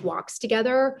and take walks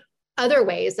together, other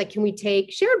ways, like can we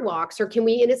take shared walks, or can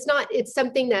we, and it's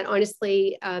something that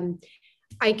honestly,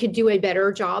 I could do a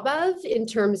better job of in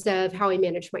terms of how I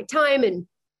manage my time and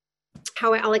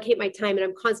how I allocate my time. And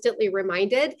I'm constantly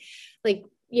reminded,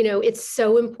 it's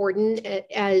so important,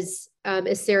 as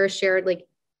Sarah shared,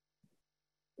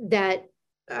 that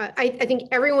I think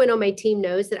everyone on my team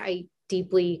knows that I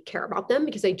deeply care about them,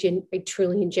 because I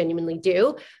truly and genuinely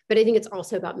do. But I think it's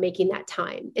also about making that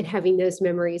time and having those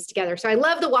memories together. So I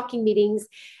love the walking meetings.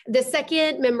 The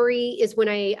second memory is when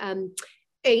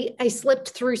I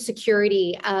slipped through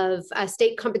security of a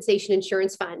state compensation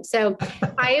insurance fund. So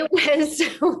I was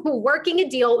working a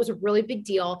deal. It was a really big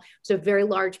deal. It was a very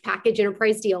large package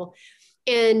enterprise deal.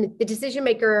 And the decision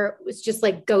maker was just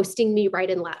ghosting me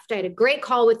right and left. I had a great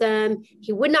call with him.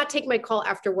 He would not take my call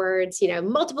afterwards,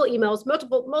 multiple emails,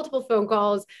 multiple phone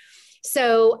calls.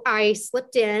 So I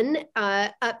slipped in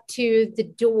up to the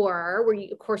door where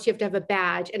of course you have to have a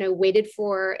badge, and I waited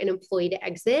for an employee to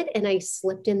exit, and I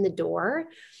slipped in the door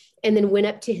and then went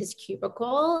up to his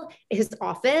cubicle, his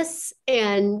office,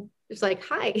 and it was like,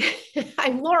 hi,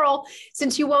 I'm Laurel.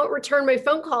 Since you won't return my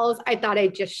phone calls, I thought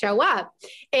I'd just show up.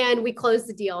 And we closed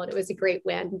the deal, and it was a great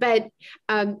win. But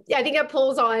I think that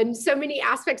pulls on so many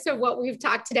aspects of what we've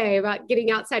talked today about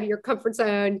getting outside of your comfort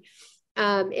zone,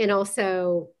 and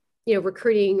also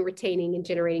recruiting, retaining, and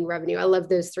generating revenue. I love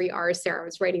those 3 R's, Sarah. I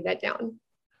was writing that down.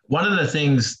 One of the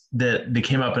things that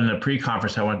came up in the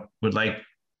pre-conference I would like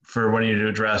for one of you to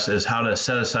address is how to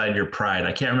set aside your pride.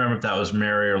 I can't remember if that was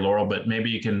Mary or Laurel, but maybe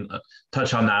you can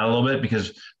touch on that a little bit,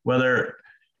 because whether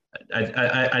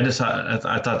I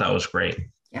thought that was great.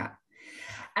 Yeah.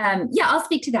 I'll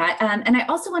speak to that. And I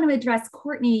also want to address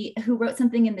Courtney, who wrote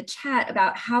something in the chat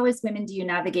about how as women do you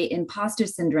navigate imposter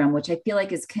syndrome, which I feel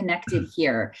like is connected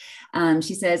here.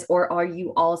 She says, or are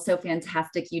you all so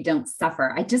fantastic you don't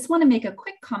suffer? I just want to make a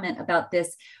quick comment about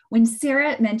this. When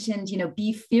Sarah mentioned,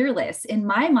 be fearless, in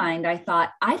my mind, I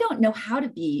thought, I don't know how to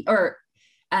be,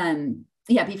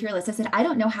 be fearless. I said, I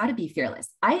don't know how to be fearless.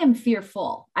 I am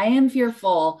fearful.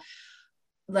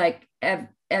 Like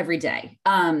every day.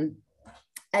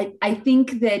 I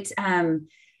think that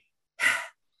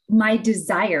my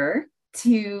desire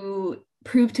to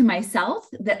prove to myself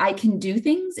that I can do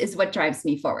things is what drives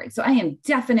me forward. So I am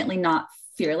definitely not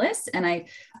fearless, and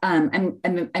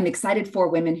I'm excited for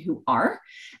women who are.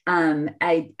 I'm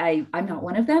not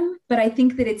one of them, but I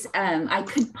think that it's I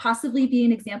could possibly be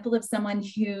an example of someone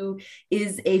who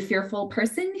is a fearful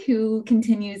person who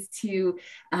continues to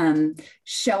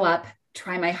show up,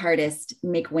 try my hardest,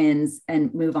 make wins,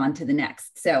 and move on to the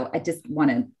next. So I just want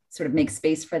to sort of make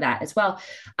space for that as well.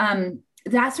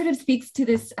 That sort of speaks to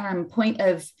this point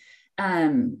of,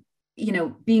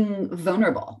 being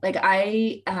vulnerable. Like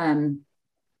I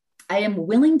am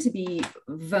willing to be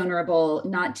vulnerable,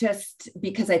 not just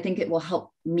because I think it will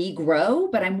help me grow,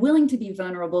 but I'm willing to be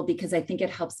vulnerable because I think it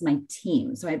helps my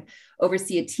team. So I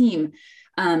oversee a team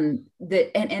and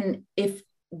if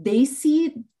they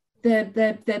see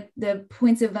the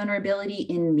points of vulnerability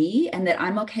in me and that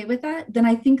I'm okay with that, then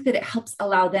I think that it helps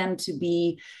allow them to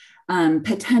be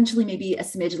potentially maybe a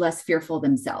smidge less fearful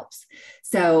themselves.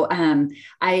 So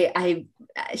I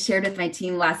shared with my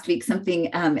team last week something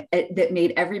that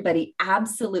made everybody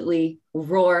absolutely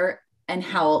roar and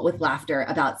howl with laughter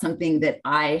about something that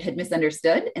I had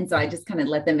misunderstood. And so I just kind of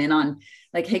let them in on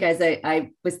like, hey guys, I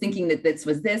was thinking that this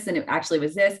was this and it actually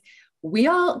was this. We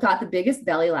all got the biggest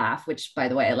belly laugh, which by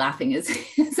the way, laughing is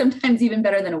sometimes even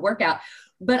better than a workout.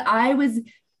 But I was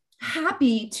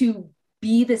happy to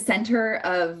be the center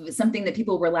of something that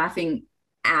people were laughing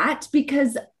at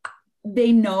because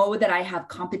they know that I have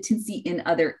competency in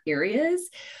other areas.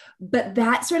 But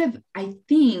that sort of, I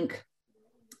think,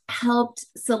 helped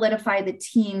solidify the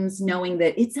teams knowing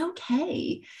that it's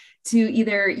okay to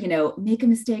either, make a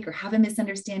mistake or have a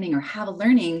misunderstanding or have a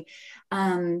learning.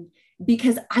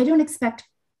 Because I don't expect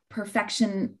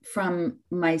perfection from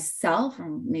myself, or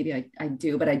maybe I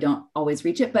do, but I don't always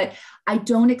reach it. But I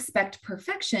don't expect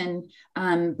perfection,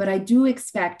 but I do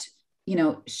expect,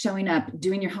 showing up,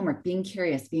 doing your homework, being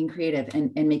curious, being creative,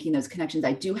 and making those connections.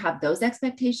 I do have those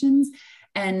expectations.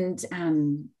 And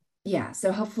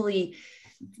so hopefully,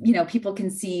 people can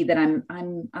see that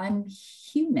I'm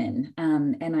human.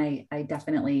 And I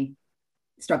definitely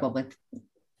struggle with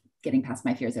getting past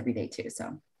my fears every day too.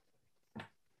 So.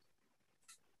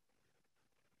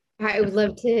 I would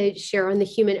love to share on the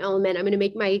human element. I'm going to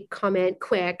make my comment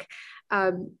quick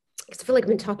because I feel like I've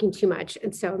been talking too much.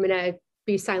 And so I'm going to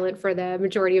be silent for the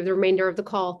majority of the remainder of the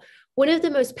call. One of the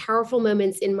most powerful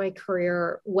moments in my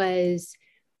career was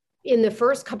in the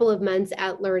first couple of months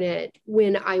at Learnit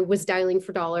when I was dialing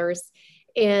for dollars.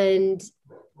 And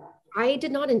I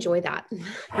did not enjoy that.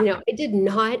 I did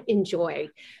not enjoy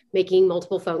making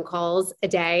multiple phone calls a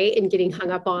day and getting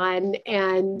hung up on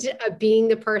and being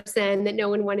the person that no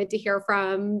one wanted to hear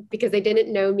from because they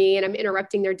didn't know me and I'm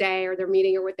interrupting their day or their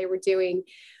meeting or what they were doing.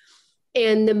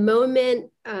 And the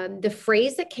moment, the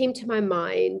phrase that came to my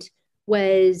mind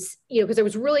was, because I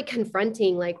was really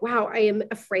confronting, like, wow, I am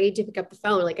afraid to pick up the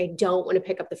phone. Like, I don't want to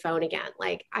pick up the phone again.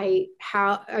 Like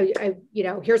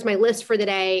here's my list for the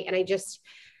day. And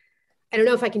I don't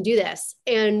know if I can do this.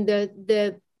 And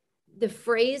the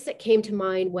phrase that came to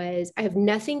mind was, I have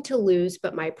nothing to lose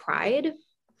but my pride.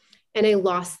 And I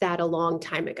lost that a long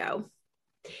time ago.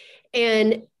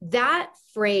 And that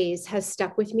phrase has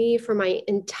stuck with me for my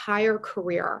entire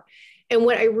career. And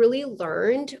what I really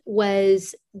learned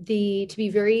was to be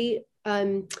very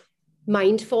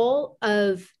mindful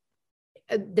of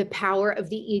the power of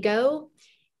the ego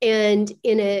and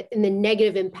in the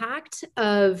negative impact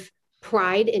of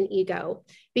pride and ego,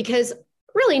 because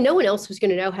really no one else was going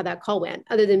to know how that call went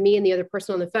other than me and the other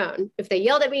person on the phone. If they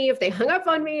yelled at me, if they hung up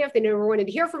on me, if they never wanted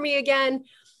to hear from me again,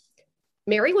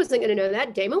 Mary wasn't going to know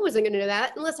that. Damon wasn't going to know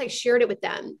that unless I shared it with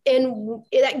them. And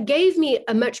that gave me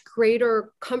a much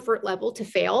greater comfort level to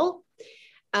fail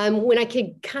when I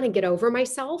could kind of get over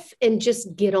myself and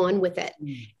just get on with it.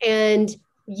 And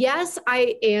yes,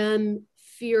 I am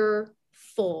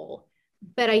fearful,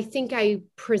 but I think I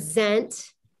present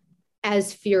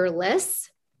as fearless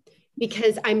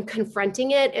because I'm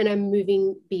confronting it and I'm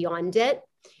moving beyond it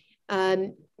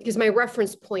because my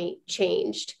reference point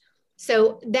changed.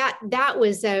 So that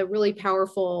was a really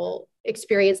powerful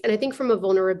experience. And I think from a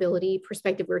vulnerability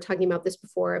perspective, we were talking about this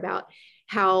before, about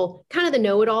how kind of the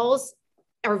know-it-alls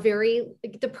are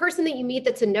the person that you meet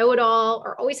that's a know-it-all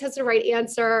or always has the right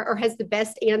answer or has the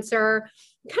best answer,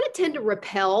 kind of tend to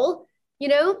repel,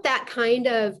 that kind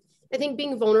of, I think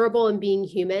being vulnerable and being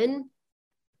human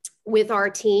with our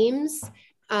teams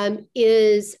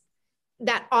is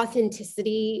that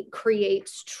authenticity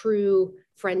creates true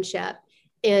friendship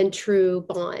and true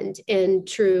bond and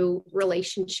true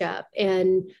relationship.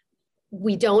 And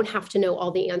we don't have to know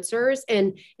all the answers.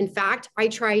 And in fact, I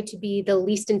try to be the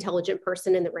least intelligent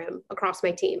person in the room across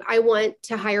my team. I want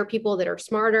to hire people that are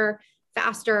smarter,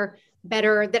 faster,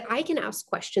 better, that I can ask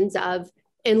questions of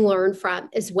and learn from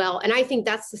as well. And I think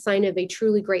that's the sign of a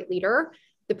truly great leader,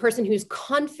 the person who's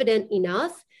confident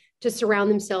enough to surround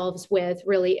themselves with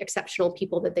really exceptional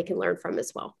people that they can learn from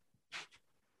as well.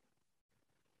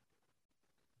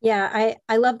 Yeah,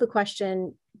 I love the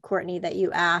question, Courtney, that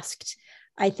you asked.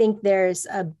 I think there's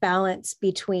a balance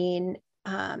between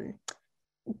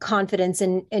confidence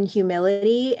and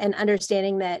humility, and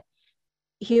understanding that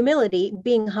humility,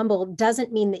 being humble,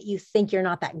 doesn't mean that you think you're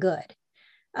not that good.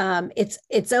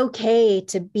 It's okay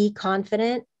to be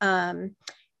confident.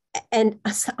 And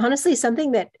honestly,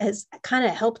 something that has kind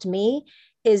of helped me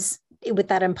is with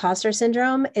that imposter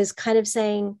syndrome is kind of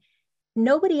saying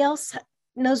nobody else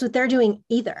knows what they're doing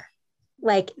either.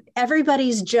 Like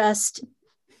everybody's just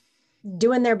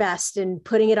doing their best and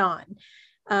putting it on.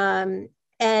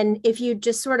 And if you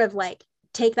just sort of like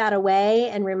take that away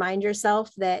and remind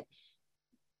yourself that,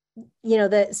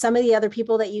 that some of the other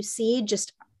people that you see,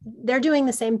 just they're doing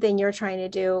the same thing you're trying to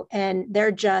do. And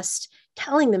they're just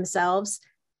telling themselves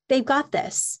they've got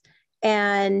this,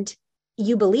 and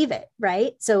you believe it,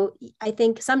 right? So I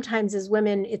think sometimes as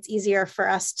women, it's easier for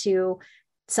us to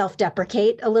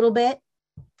self-deprecate a little bit,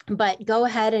 but go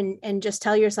ahead and just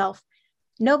tell yourself,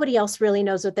 nobody else really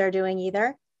knows what they're doing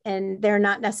either. And they're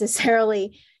not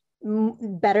necessarily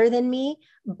better than me,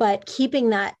 but keeping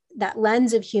that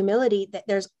lens of humility, that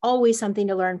there's always something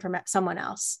to learn from someone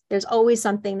else. There's always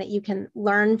something that you can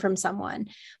learn from someone,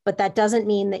 but that doesn't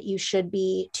mean that you should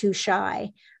be too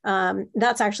shy.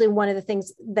 That's actually one of the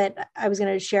things that I was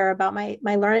going to share about my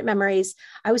Learnit memories.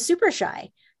 I was super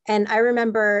shy. And I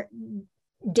remember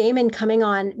Damon coming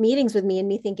on meetings with me and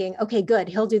me thinking, okay, good,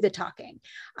 he'll do the talking.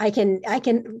 I can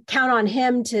count on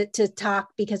him to talk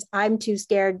because I'm too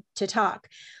scared to talk.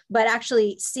 But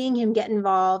actually seeing him get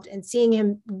involved and seeing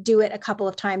him do it a couple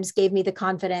of times gave me the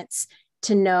confidence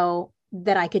to know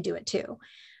that I could do it too.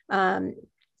 I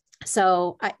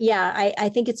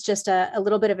think it's just a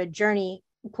little bit of a journey,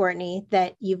 Courtney,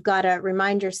 that you've got to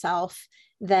remind yourself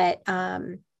that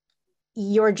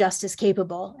you're just as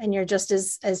capable and you're just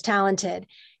as talented,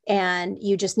 and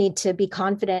you just need to be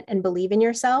confident and believe in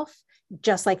yourself,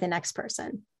 just like the next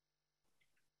person.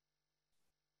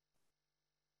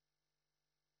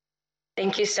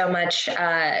 Thank you so much,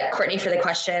 Courtney, for the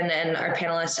question, and our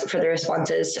panelists for the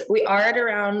responses. We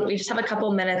just have a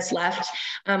couple minutes left.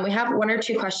 We have one or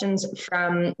two questions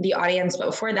from the audience, but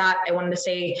before that, I wanted to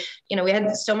say, we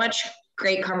had so much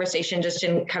great conversation just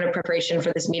in kind of preparation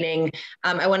for this meeting.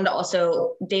 I wanted to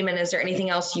also, Damon, is there anything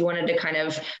else you wanted to kind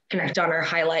of connect on or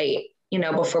highlight,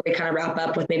 before we kind of wrap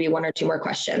up with maybe one or two more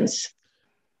questions?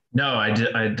 No,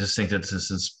 I just think that this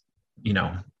is,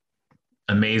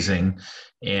 amazing.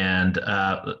 And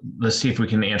let's see if we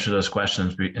can answer those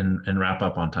questions and wrap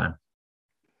up on time.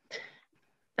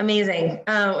 Amazing.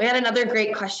 We had another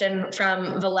great question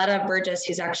from Valletta Burgess,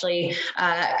 who's actually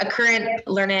a current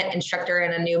Learnit instructor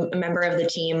and a new member of the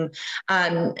team.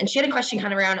 And she had a question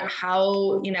kind of around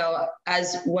how,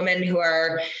 as women who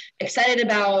are excited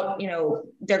about,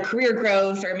 their career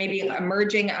growth or maybe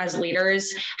emerging as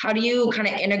leaders, how do you kind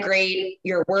of integrate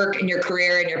your work and your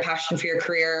career and your passion for your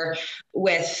career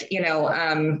with,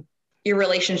 your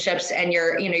relationships and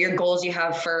your goals you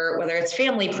have for whether it's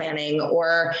family planning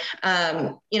or,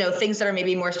 things that are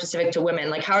maybe more specific to women.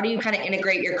 Like, how do you kind of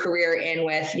integrate your career in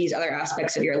with these other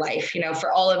aspects of your life?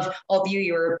 For all of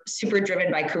you were super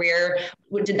driven by career.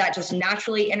 Did that just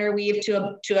naturally interweave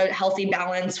to a healthy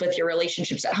balance with your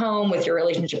relationships at home, with your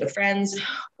relationship with friends,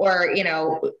 or,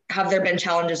 have there been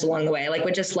challenges along the way? Like,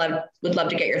 would love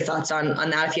to get your thoughts on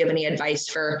that. If you have any advice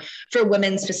for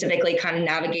women specifically kind of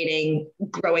navigating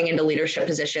growing into leadership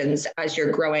positions as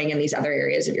you're growing in these other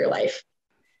areas of your life.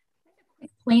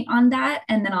 Point on that,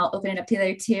 and then I'll open it up to the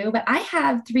other two. But I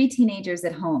have 3 teenagers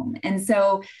at home. And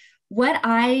so what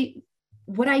I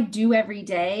do every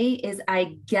day is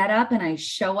I get up and I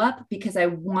show up because I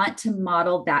want to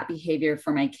model that behavior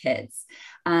for my kids.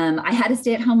 I had a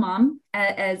stay-at-home mom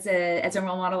as a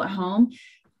role model at home.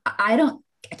 I don't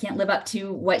can't live up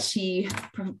to what she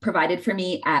provided for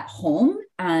me at home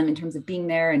in terms of being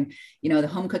there and, the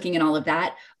home cooking and all of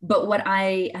that. But what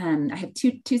I have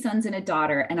two sons and a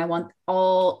daughter, and I want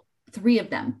all three of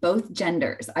them, both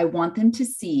genders. I want them to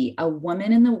see a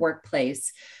woman in the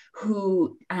workplace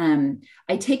who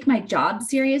I take my job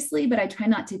seriously, but I try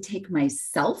not to take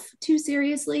myself too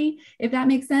seriously, if that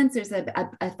makes sense. There's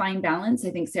a fine balance.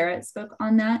 I think Sarah spoke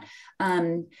on that.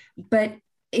 But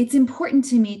it's important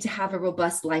to me to have a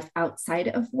robust life outside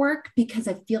of work, because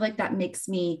I feel like that makes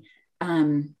me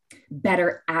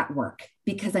better at work,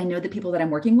 because I know the people that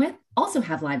I'm working with also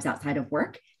have lives outside of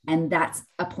work. And that's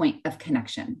a point of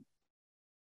connection.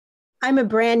 I'm a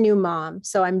brand new mom,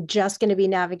 so I'm just going to be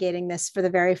navigating this for the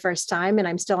very first time, and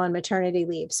I'm still on maternity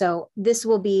leave. So this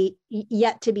will be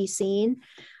yet to be seen.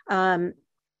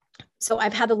 So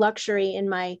I've had the luxury in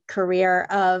my career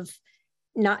of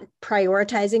not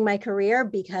prioritizing my career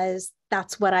because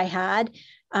that's what I had.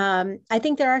 I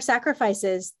think there are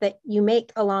sacrifices that you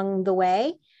make along the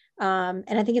way. And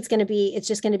I think it's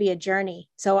just going to be a journey.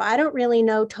 So I don't really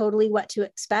know totally what to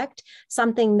expect.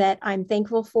 Something that I'm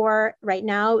thankful for right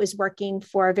now is working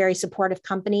for a very supportive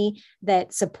company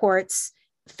that supports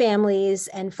families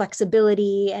and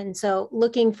flexibility. And so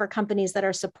looking for companies that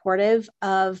are supportive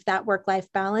of that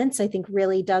work-life balance, I think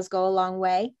really does go a long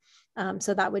way.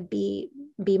 So that would be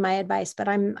my advice, but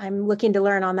I'm looking to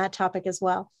learn on that topic as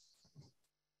well.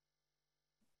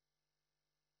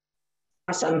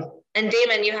 Awesome. And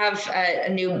Damon, you have a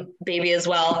new baby as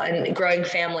well and a growing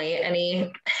family.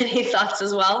 Any thoughts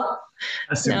as well?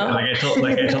 No? Like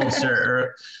I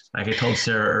told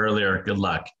Sarah earlier, good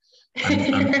luck.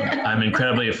 I'm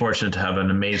incredibly fortunate to have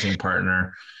an amazing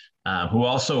partner who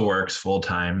also works full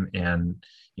time. And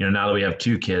now that we have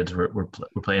two kids, we're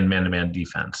playing man-to-man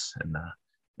defense, and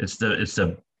it's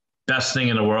the best thing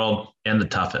in the world and the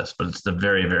toughest, but it's the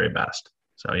very, very best.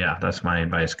 So yeah, that's my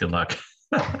advice. Good luck.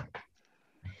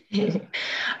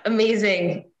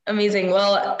 Amazing.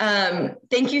 Well,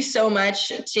 thank you so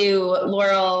much to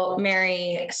Laurel,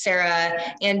 Mary, Sarah,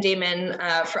 and Damon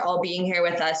for all being here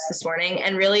with us this morning,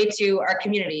 and really to our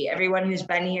community, everyone who's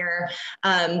been here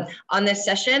on this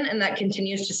session and that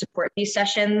continues to support these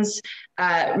sessions.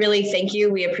 Really, thank you.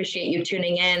 We appreciate you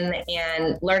tuning in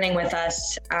and learning with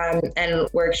us, and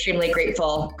we're extremely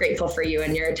grateful for you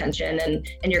and your attention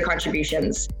and your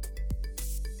contributions.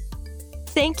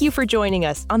 Thank you for joining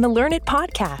us on the Learnit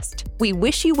podcast. We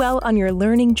wish you well on your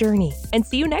learning journey and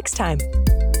see you next time.